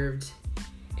reserved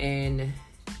and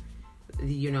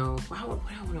you know, what do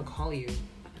I want to call you?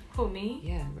 Who, me?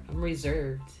 Yeah, I'm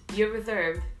reserved. You're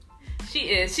reserved. She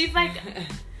is. She's like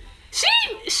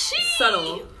she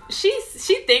subtle.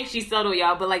 She thinks she's subtle,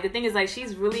 y'all, but like the thing is, like,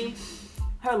 she's really,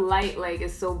 her light like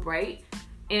is so bright,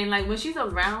 and like when she's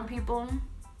around people,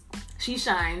 she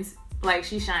shines. Like,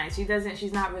 she shines.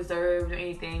 She's not reserved or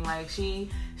anything. Like, she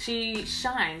she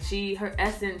shines. Her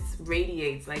essence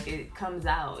radiates, like it comes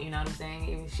out. You know what I'm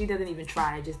saying? She doesn't even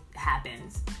try; it just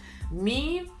happens.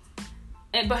 Me,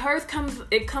 but hers comes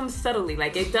subtly.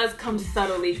 Like it does come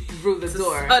subtly through the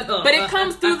door, but it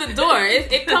comes through the door.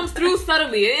 It comes through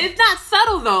subtly. It's not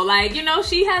subtle though. Like, you know,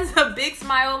 she has a big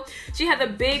smile. She has a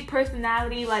big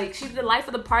personality. Like, she's the life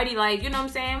of the party. Like, you know what I'm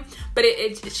saying? But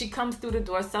she comes through the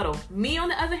door subtle. Me, on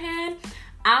the other hand,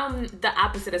 I'm the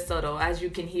opposite of subtle, as you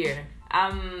can hear.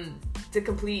 I'm the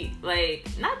complete, like,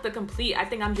 not the complete. I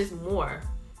think I'm just more.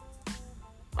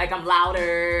 Like, I'm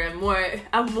louder and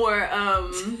I'm more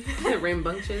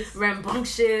rambunctious,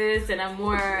 and I'm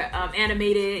more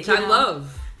animated.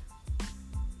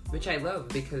 Which I love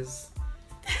because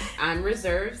I'm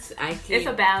reserved. It's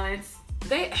a balance.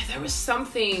 There was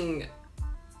something.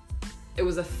 It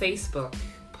was a Facebook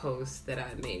post that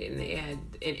I made, and they had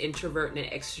an introvert and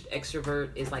an extrovert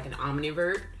is like an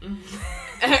omnivert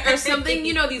or something.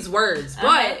 You know these words,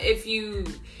 but if you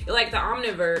like, the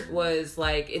omnivert was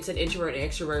like it's an introvert and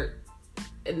extrovert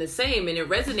in the same, and it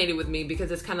resonated with me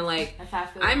because it's kind of like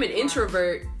I'm an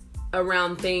introvert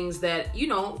around things that, you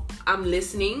know, I'm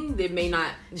listening. They may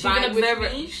not vibe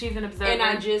with me. She's an observer, and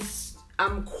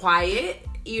I'm quiet.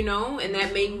 You know, and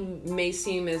that may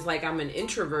seem as like I'm an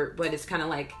introvert, but it's kind of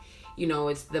like, you know,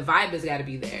 it's the vibe has got to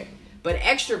be there. But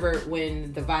extrovert,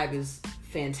 when the vibe is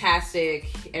fantastic,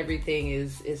 everything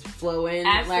is flowing.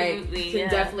 Absolutely, like, can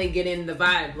definitely get in the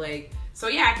vibe. Like, so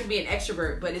yeah, I can be an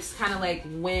extrovert, but it's kind of like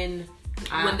when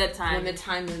the time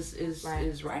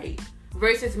is right.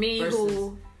 Versus me,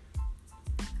 who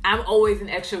I'm always an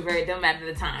extrovert, don't matter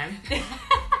the time.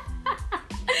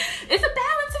 It's a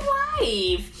balance of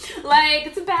life. Like,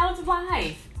 it's a balance of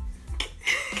life.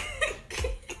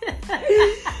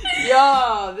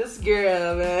 Yo, this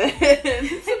girl, man.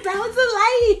 It's a balance of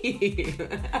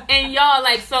life. And y'all,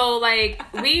 like, so, like,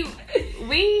 we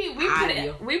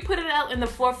put it out in the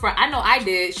forefront. I know I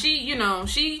did.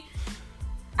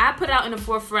 I put out in the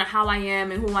forefront how I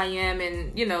am and who I am,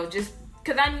 and, you know, just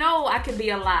because I know I could be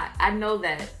a lot. I know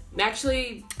that.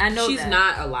 Actually, I know she's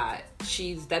not a lot.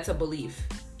 That's a belief.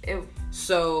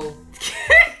 So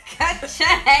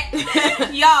check.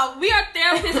 Y'all, we are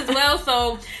therapists as well,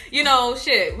 so, you know,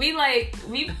 shit,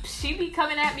 she be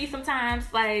coming at me sometimes,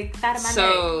 like, side of my neck.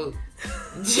 So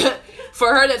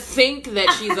for her to think that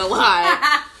she's a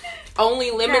lot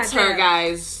only limits her,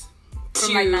 guys,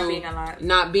 to like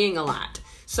not being a lot.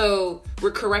 So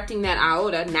we're correcting that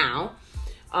iota now.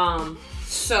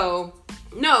 So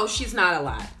no, she's not a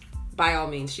lot. By all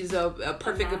means, she's a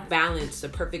perfect balance, a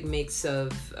perfect mix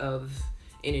of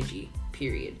energy,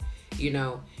 period. You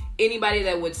know, anybody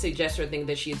that would suggest or think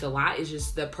that she's a lot is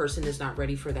just the person is not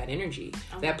ready for that energy.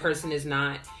 Okay. That person is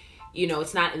not, you know,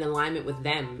 it's not in alignment with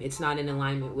them. It's not in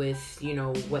alignment with, you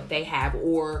know, what they have.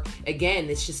 Or again,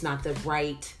 it's just not the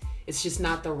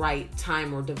right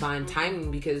time or divine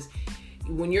timing, because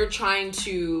when you're trying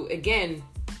to, again,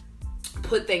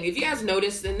 put things, if you guys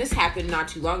noticed, and this happened not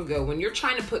too long ago, when you're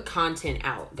trying to put content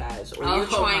out, guys, or you're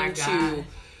trying to,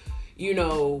 you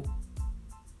know,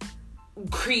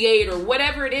 create or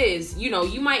whatever it is, you know,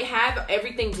 you might have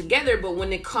everything together, but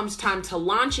when it comes time to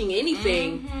launching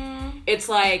anything, it's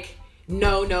like,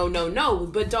 no,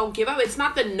 but don't give up. It's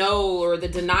not the no or the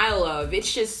denial of,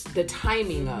 it's just the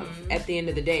timing of, at the end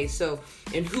of the day. So,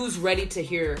 and who's ready to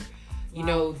hear, you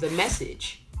know, the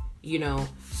message, you know?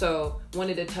 So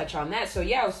wanted to touch on that. So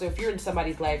yeah, so if you're in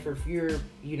somebody's life, or if you're,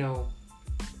 you know,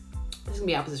 this can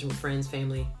be opposition with friends,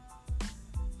 family,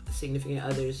 significant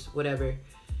others, whatever,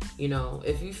 you know,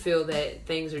 if you feel that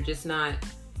things are just not,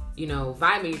 you know,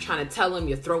 vibing, you're trying to tell them,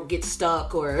 your throat gets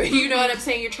stuck, or, you know what I'm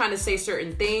saying, you're trying to say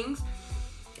certain things,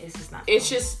 it's just not, it's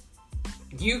just,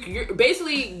 you're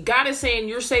basically, God is saying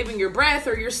you're saving your breath,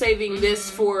 or you're saving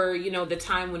this for, you know, the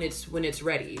time when it's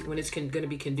ready, when it's going to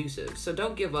be conducive. So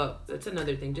don't give up. That's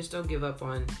another thing. Just don't give up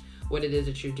on what it is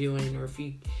that you're doing, or if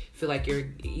you feel like you're,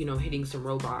 you know, hitting some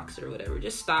roadblocks or whatever,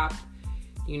 just stop,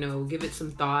 you know, give it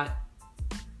some thought.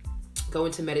 Go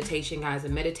into meditation, guys.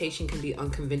 And meditation can be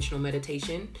unconventional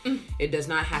meditation. It does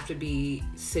not have to be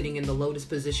sitting in the lotus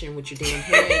position with your damn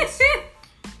hands,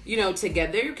 you know,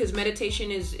 together, because meditation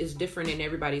is different in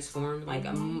everybody's form. Like,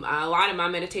 a lot of my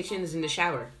meditation is in the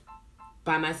shower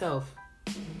by myself,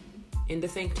 in the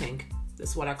think tank.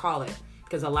 That's what I call it,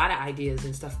 because a lot of ideas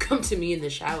and stuff come to me in the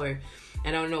shower,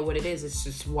 and I don't know what it is. It's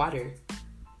just water.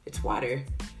 It's water.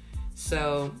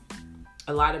 So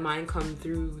a lot of mine come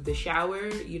through the shower.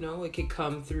 You know, it could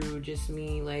come through just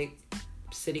me, like,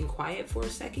 sitting quiet for a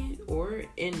second, or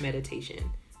in meditation.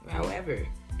 Right. However,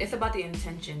 it's about the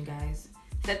intention, guys.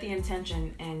 Set the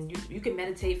intention, and you can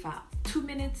meditate for 2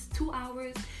 minutes, 2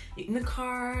 hours, in the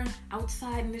car,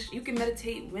 outside. You can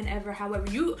meditate whenever, however.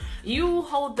 You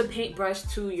hold the paintbrush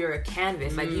to your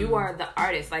canvas. Like, you are the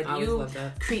artist. Like, you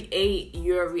create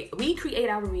we create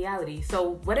our reality.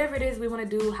 So whatever it is we want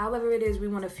to do, however it is we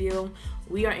want to feel,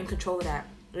 we are in control of that.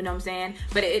 You know what I'm saying?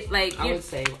 But I would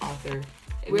say author.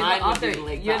 You're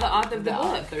the author of the book.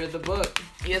 Author of the book.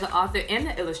 You're the author and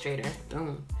the illustrator.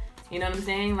 You know what I'm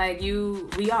saying? Like,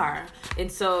 we are.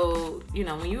 And so, you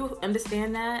know, when you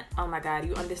understand that, oh my God,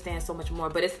 you understand so much more.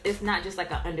 But it's not just like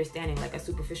an understanding, like a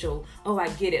superficial, oh, I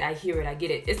get it, I hear it, I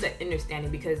get it. It's an understanding,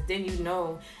 because then you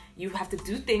know you have to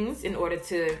do things in order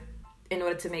to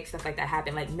make stuff like that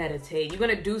happen, like meditate. You're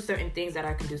going to do certain things that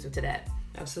are conducive to that.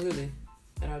 Absolutely.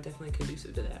 That are definitely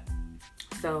conducive to that.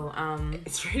 So,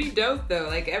 it's pretty dope, though.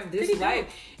 Like, this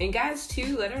life. And guys,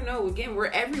 too, let her know. Again, we're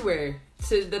everywhere.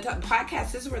 To the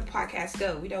podcast, this is where the podcasts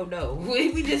go. We don't know.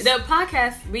 We just the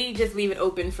podcast. We just leave it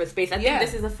open for space. I think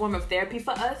this is a form of therapy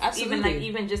for us. Absolutely.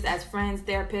 Even just as friends,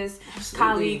 therapists,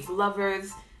 colleagues,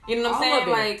 lovers. You know what I'm saying?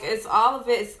 Like, it's all of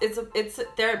it. It's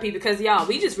therapy, because y'all,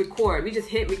 we just record. We just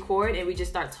hit record and we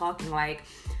just start talking, like,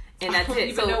 and that's it. I don't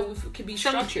even know if it could be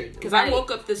structured, because I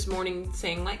woke up this morning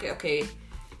saying, like, okay,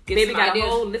 baby got ideas. A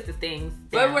whole list of things.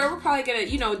 But we're probably gonna,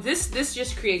 you know, this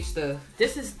just creates the.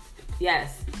 This is.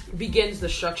 Yes, begins the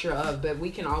structure of, but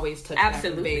we can always touch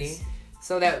absolutely back base,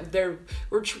 so that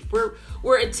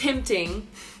we're attempting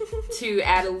to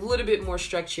add a little bit more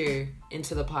structure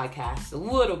into the podcast, a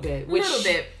little bit,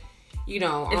 you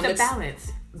know, it's a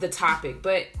balance, the topic,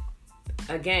 but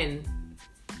again,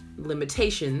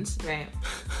 limitations, right?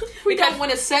 We don't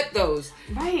want to set those,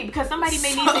 right? Because somebody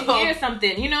may need to hear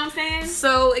something, you know what I'm saying?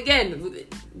 So again,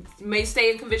 may stay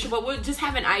in convention, but we'll just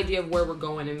have an idea of where we're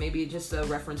going, and maybe just a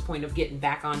reference point of getting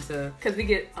back onto, because we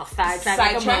get sidetracked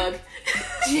like a mug.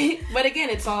 But again,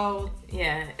 it's all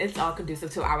conducive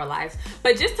to our lives.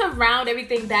 But just to round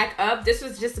everything back up, this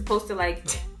was just supposed to, like,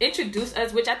 introduce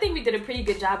us, which I think we did a pretty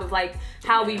good job of, like,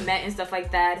 how we met and stuff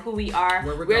like that, who we are.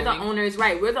 We're the owners,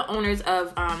 right? We're the owners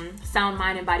of Sound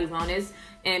Mind and Body Wellness,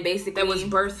 and basically that was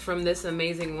birthed from this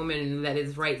amazing woman that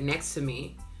is right next to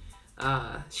me.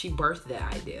 She birthed that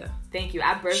idea. Thank you.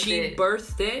 She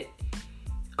birthed it.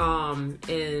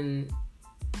 And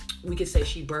we could say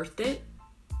she birthed it,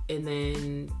 and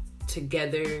then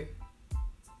together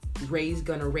we're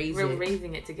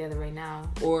raising it together right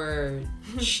now. Or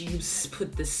she's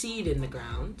put the seed in the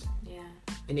ground. Yeah.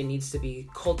 And it needs to be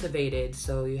cultivated,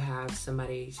 so you have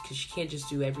somebody, because you can't just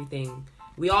do everything.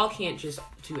 We all can't just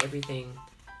do everything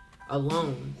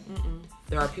alone. Mm-mm.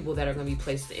 There are people that are going to be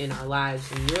placed in our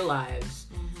lives, in your lives,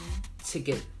 to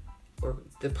get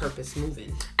the purpose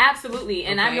moving. Absolutely.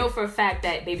 And I know for a fact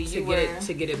that, baby, to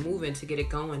get it moving, to get it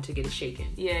going, to get it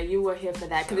shaking. Yeah, you were here for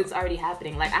that, because it's already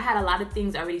happening. Like, I had a lot of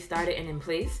things already started and in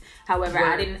place. However,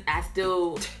 I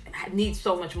still need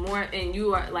so much more. And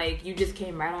you are, like, you just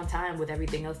came right on time with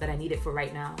everything else that I needed for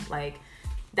right now. Like,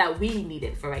 that we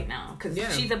needed for right now. Because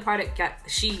she's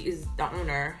she is the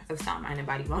owner of Sound Mind and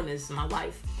Body Wellness, my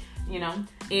wife. You know,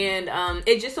 and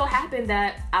it just so happened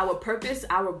that our purpose,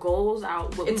 our goals,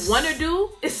 what we want to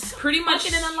do is pretty much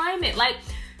in alignment. Like,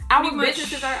 our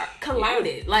businesses are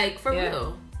collided, like, for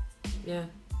real. Yeah.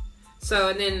 So,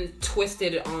 and then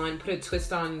put a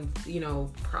twist on,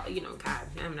 God,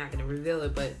 I'm not gonna reveal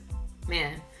it, but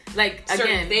man, like,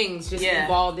 certain things just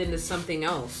evolved into something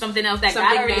else that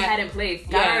God already had in place.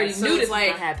 God already knew this was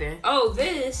gonna happen. Oh,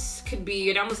 this could be,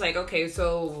 and I was like, okay,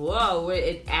 so whoa,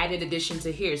 it added addition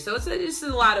to here. So it's a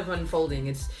lot of unfolding.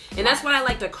 And that's what I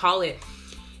like to call it.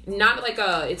 Not like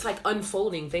it's like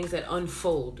unfolding, things that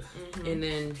unfold. Mm-hmm. And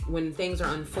then when things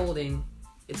are unfolding,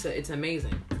 it's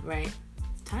amazing. Right.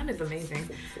 Time is amazing.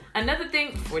 Another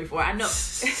thing, 44. I know.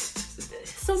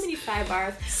 So many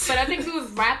sidebars, but I think we was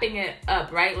wrapping it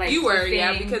up, right? Like, you were,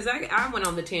 because I went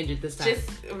on the tangent this time. Just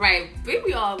right.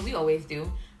 We always do.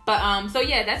 But so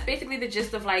yeah, that's basically the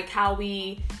gist of, like, how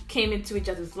we came into each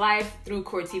other's life through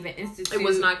Cortiva Institute. It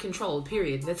was not controlled.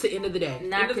 Period. That's the end of the day.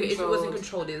 Not controlled. If it wasn't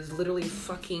controlled, it was literally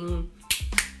fucking.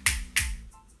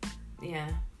 Yeah.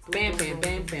 Bam, bam,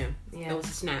 bam, bam. Yeah. Those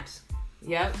snaps.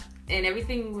 Yep. And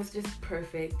everything was just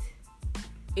perfect.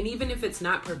 And even if it's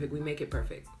not perfect, we make it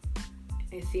perfect.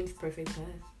 It seems perfect to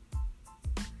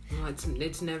us. No,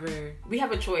 it's never. We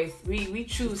have a choice. We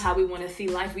choose how we want to see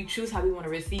life. We choose how we want to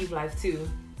receive life too.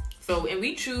 So, and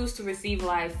we choose to receive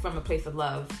life from a place of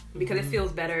love, because it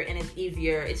feels better and it's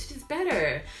easier. It's just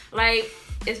better. Like,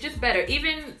 it's just better.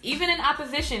 Even in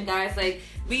opposition, guys. Like,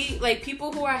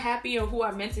 people who are happy or who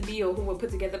are meant to be or who were put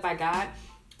together by God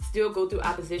still go through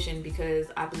opposition, because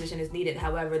opposition is needed.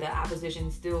 However, the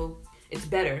opposition still it's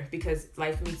better because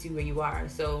life meets you where you are.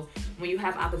 So when you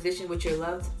have opposition with your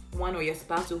loved one or your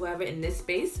spouse or whoever in this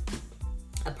space,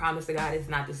 I promise to God, it's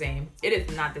not the same. It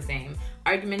is not the same.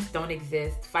 Arguments don't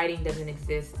exist. Fighting doesn't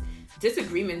exist.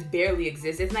 Disagreements barely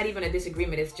exist. It's not even a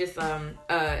disagreement. It's just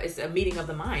it's a meeting of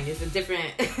the mind. It's a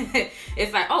different.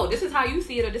 It's like, oh, this is how you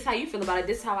see it, or this is how you feel about it.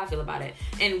 This is how I feel about it,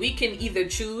 and we can either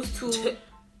choose to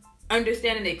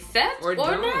understand and accept or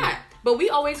not. But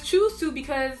we always choose to,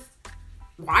 because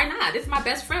why not? This is my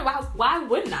best friend. Why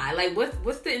wouldn't I? Like,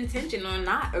 what's the intention on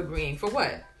not agreeing? For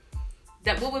what?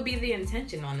 What would be the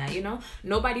intention on that? You know,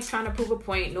 nobody's trying to prove a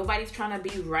point. Nobody's trying to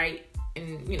be right.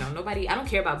 And, you know, I don't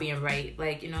care about being right.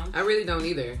 Like, you know. I really don't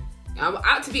either.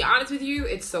 To be honest with you,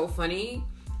 it's so funny.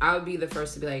 I would be the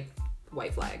first to be like,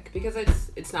 white flag. Because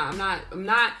it's not, I'm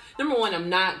not, number one, I'm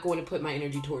not going to put my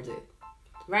energy towards it.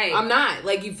 Right. I'm not.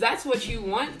 Like, if that's what you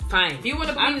want, fine. If you want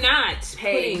to, I'm not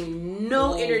putting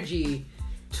no energy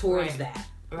towards that.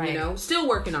 Right. You know? Still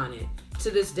working on it. To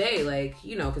this day, like,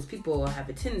 you know, because people have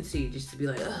a tendency just to be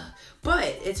like, ugh. But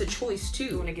it's a choice too.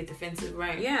 You want to get defensive,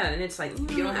 right? Yeah, and it's like,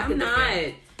 you don't have to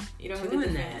defend. You don't have to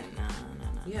defend that. No.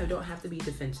 Yeah, you don't have to be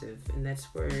defensive, and that's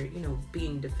where, you know,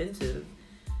 being defensive,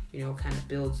 you know, kind of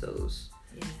builds those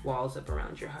walls up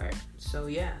around your heart. So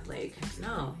yeah, like,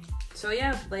 no. So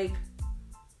yeah, like,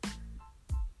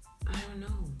 I don't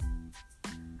know.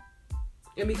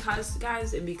 And because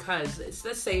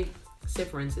let's say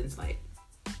for instance, like,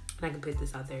 and I can put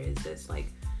this out there, is this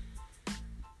like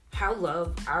how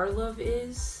our love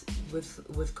is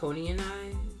with Coney and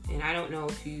I. And I don't know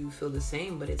if you feel the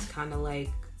same, but it's kind of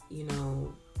like, you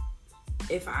know,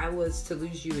 if I was to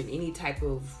lose you in any type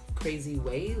of crazy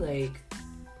way, like,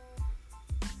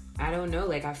 I don't know,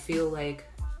 like, I feel like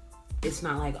it's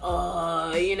not like,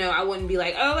 oh, you know, I wouldn't be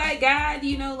like, oh my God,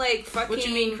 you know, like, fucking. What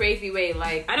you mean crazy way?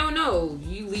 Like, I don't know.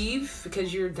 You leave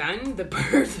because you're done. The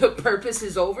purpose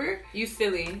is over. You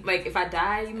silly. Like, if I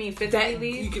die, you mean physically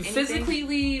leave? You can physically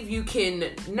leave. You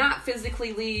can not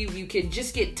physically leave. You can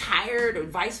just get tired, or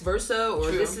vice versa. Or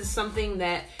True. This is something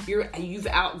that you've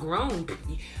outgrown.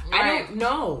 Right. I don't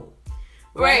know.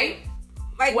 Right.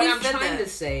 Like, what I'm trying to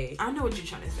say. I know what you're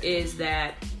trying to say. Is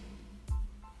that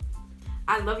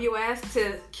I love your ass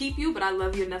to keep you, but I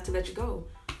love you enough to let you go.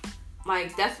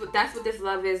 Like, that's what this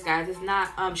love is, guys. It's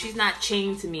not, she's not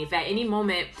chained to me. If at any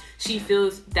moment she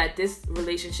feels that this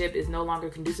relationship is no longer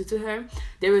conducive to her,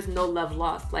 there is no love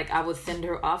lost. Like, I would send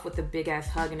her off with a big ass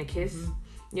hug and a kiss.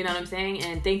 Mm-hmm. You know what I'm saying?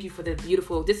 And thank you for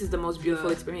this is the most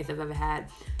beautiful experience I've ever had.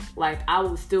 Like, I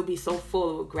will still be so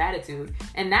full of gratitude.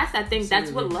 And I think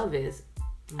that's what love is.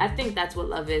 I think that's what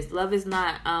love is. Love is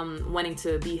not wanting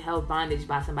to be held bondage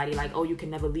by somebody, like, oh, you can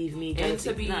never leave me. And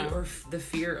to be, or the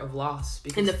fear of loss.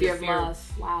 Because and the fear of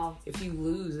loss. Wow. If you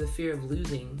lose, the fear of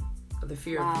losing, or the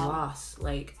fear of loss.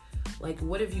 Like,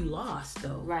 what have you lost,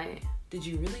 though? Right. Did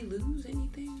you really lose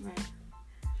anything? Right.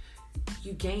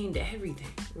 You gained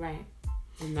everything. Right.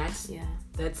 And that's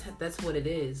what it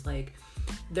is. Like,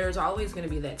 there's always going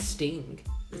to be that sting.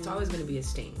 It's always going to be a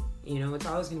sting. You know, it's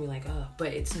always going to be like, oh, but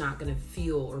it's not going to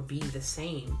feel or be the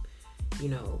same, you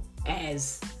know,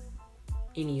 as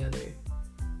any other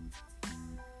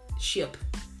ship.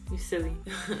 You silly.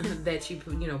 that you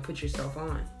put yourself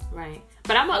on. Right.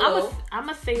 But I'm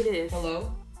gonna say this.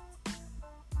 Hello?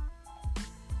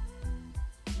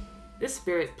 This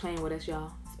spirit playing with us,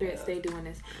 y'all. Spirit, stay doing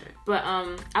this. But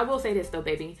I will say this though,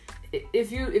 baby.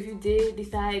 If you did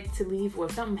decide to leave, or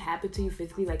if something happened to you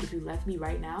physically, like if you left me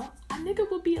right now, a nigga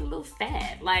would be a little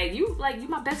sad. Like you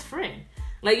my best friend.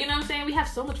 Like, you know what I'm saying? We have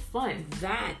so much fun.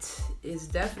 That is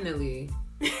definitely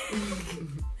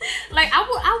like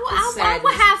I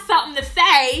would have something to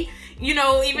say, you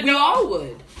know, even though we all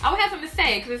would. I would have something to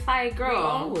say, because it's like, girl, we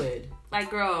all would. Like,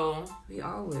 girl, we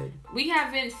all would. We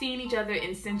haven't seen each other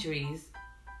in centuries,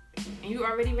 and you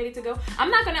already ready to go? I'm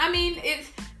not gonna. I mean,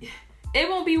 it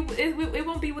won't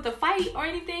be with a fight or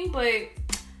anything, but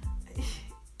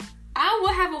I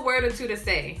will have a word or two to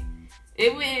say.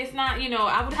 It's not, you know,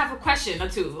 I would have a question or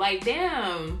two. Like,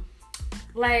 damn.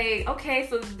 Like, okay,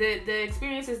 so the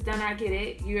experience is done. I get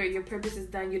it. Your purpose is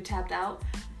done. You're tapped out.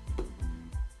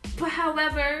 But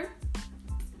however,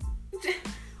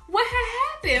 what had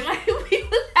happened? Like, we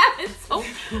was having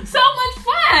so much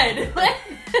fun.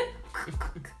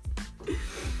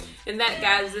 And that,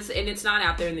 guys, and it's not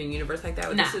out there in the universe like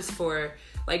that. Nah. This is for,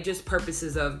 like, just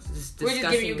purposes of just discussing. We're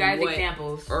just giving you guys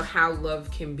examples. Or how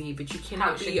love can be. But you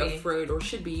cannot be afraid, or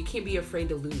should be. You can't be afraid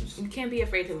to lose. You can't be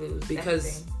afraid to lose.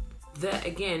 Because that,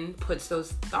 again, puts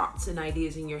those thoughts and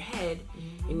ideas in your head.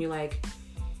 Mm-hmm. And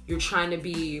you're you're trying to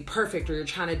be perfect, or you're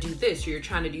trying to do this, or you're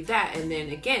trying to do that, and then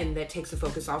again that takes the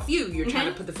focus off you. You're trying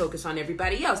to put the focus on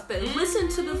everybody else. But listen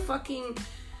to the fucking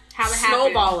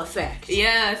snowball effect.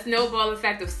 Yeah, snowball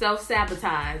effect of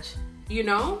self-sabotage. You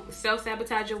know?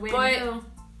 Self-sabotage your way. But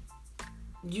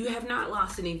you have not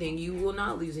lost anything. You will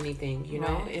not lose anything, you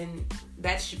know? And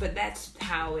that's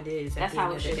how it is at the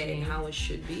end of the day, and how it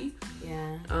should be.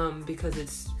 Yeah.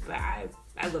 Because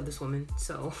I love this woman,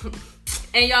 so.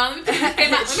 And y'all, let me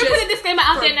put a disclaimer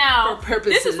out there now. For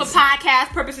purposes. This is for podcast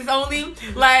purposes only.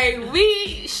 Like,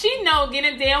 she know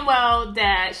getting damn well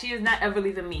that she is not ever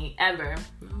leaving me, ever.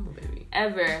 No, baby.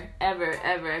 Ever, ever,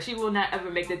 ever. She will not ever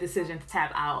make the decision to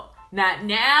tap out. Not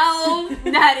now.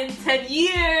 Not in 10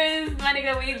 years. My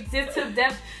nigga, we just till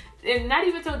death. And not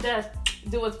even till death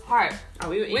do us part. Oh,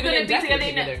 we're going to be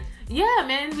together. Yeah,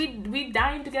 man, we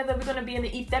dying together. We're gonna be in the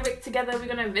etheric together. We're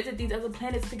gonna visit these other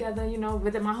planets together. You know,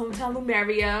 visit my hometown,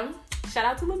 Lumeria. Shout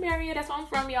out to Lumeria. That's where I'm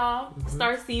from, y'all.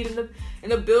 Starseed in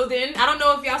the building. I don't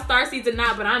know if y'all starseeds or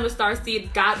not, but I'm a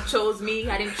starseed. God chose me.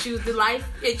 I didn't choose the life.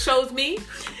 It chose me.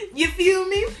 You feel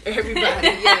me? Everybody,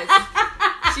 yes.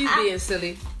 She's being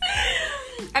silly.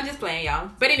 I'm just playing,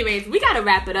 y'all. But anyways, we gotta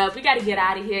wrap it up. We gotta get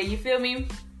out of here. You feel me?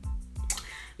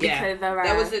 Yeah,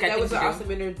 that was an awesome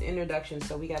introduction.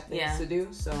 So we got things to do.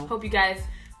 So hope you guys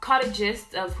caught a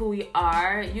gist of who we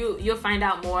are. You'll find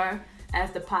out more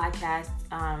as the podcast.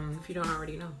 If you don't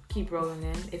already know, keep rolling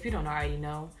in. If you don't already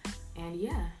know, and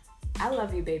yeah, I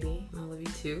love you, baby. I love you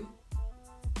too.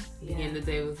 Begin the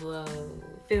day with love.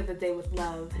 Fill the day with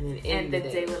love. And then end the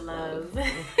day with love.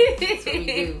 That's what we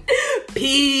do.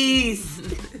 Peace.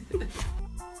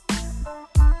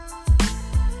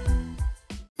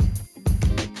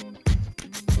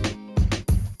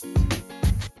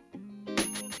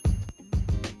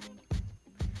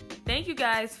 Thank you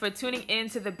guys for tuning in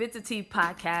to the Bits of Tea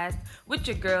podcast with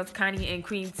your girls, Connie and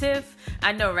Queen Tiff.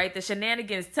 I know, right? The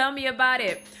shenanigans. Tell me about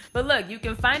it. But look, you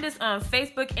can find us on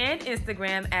Facebook and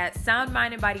Instagram at Sound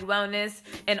Mind and Body Wellness,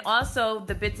 and also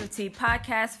the Bits of Tea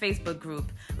podcast Facebook group.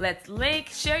 Let's link,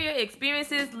 share your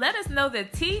experiences. Let us know the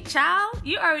tea, child.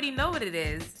 You already know what it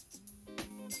is.